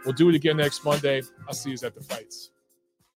 We'll do it again next Monday. I'll see you at the fights.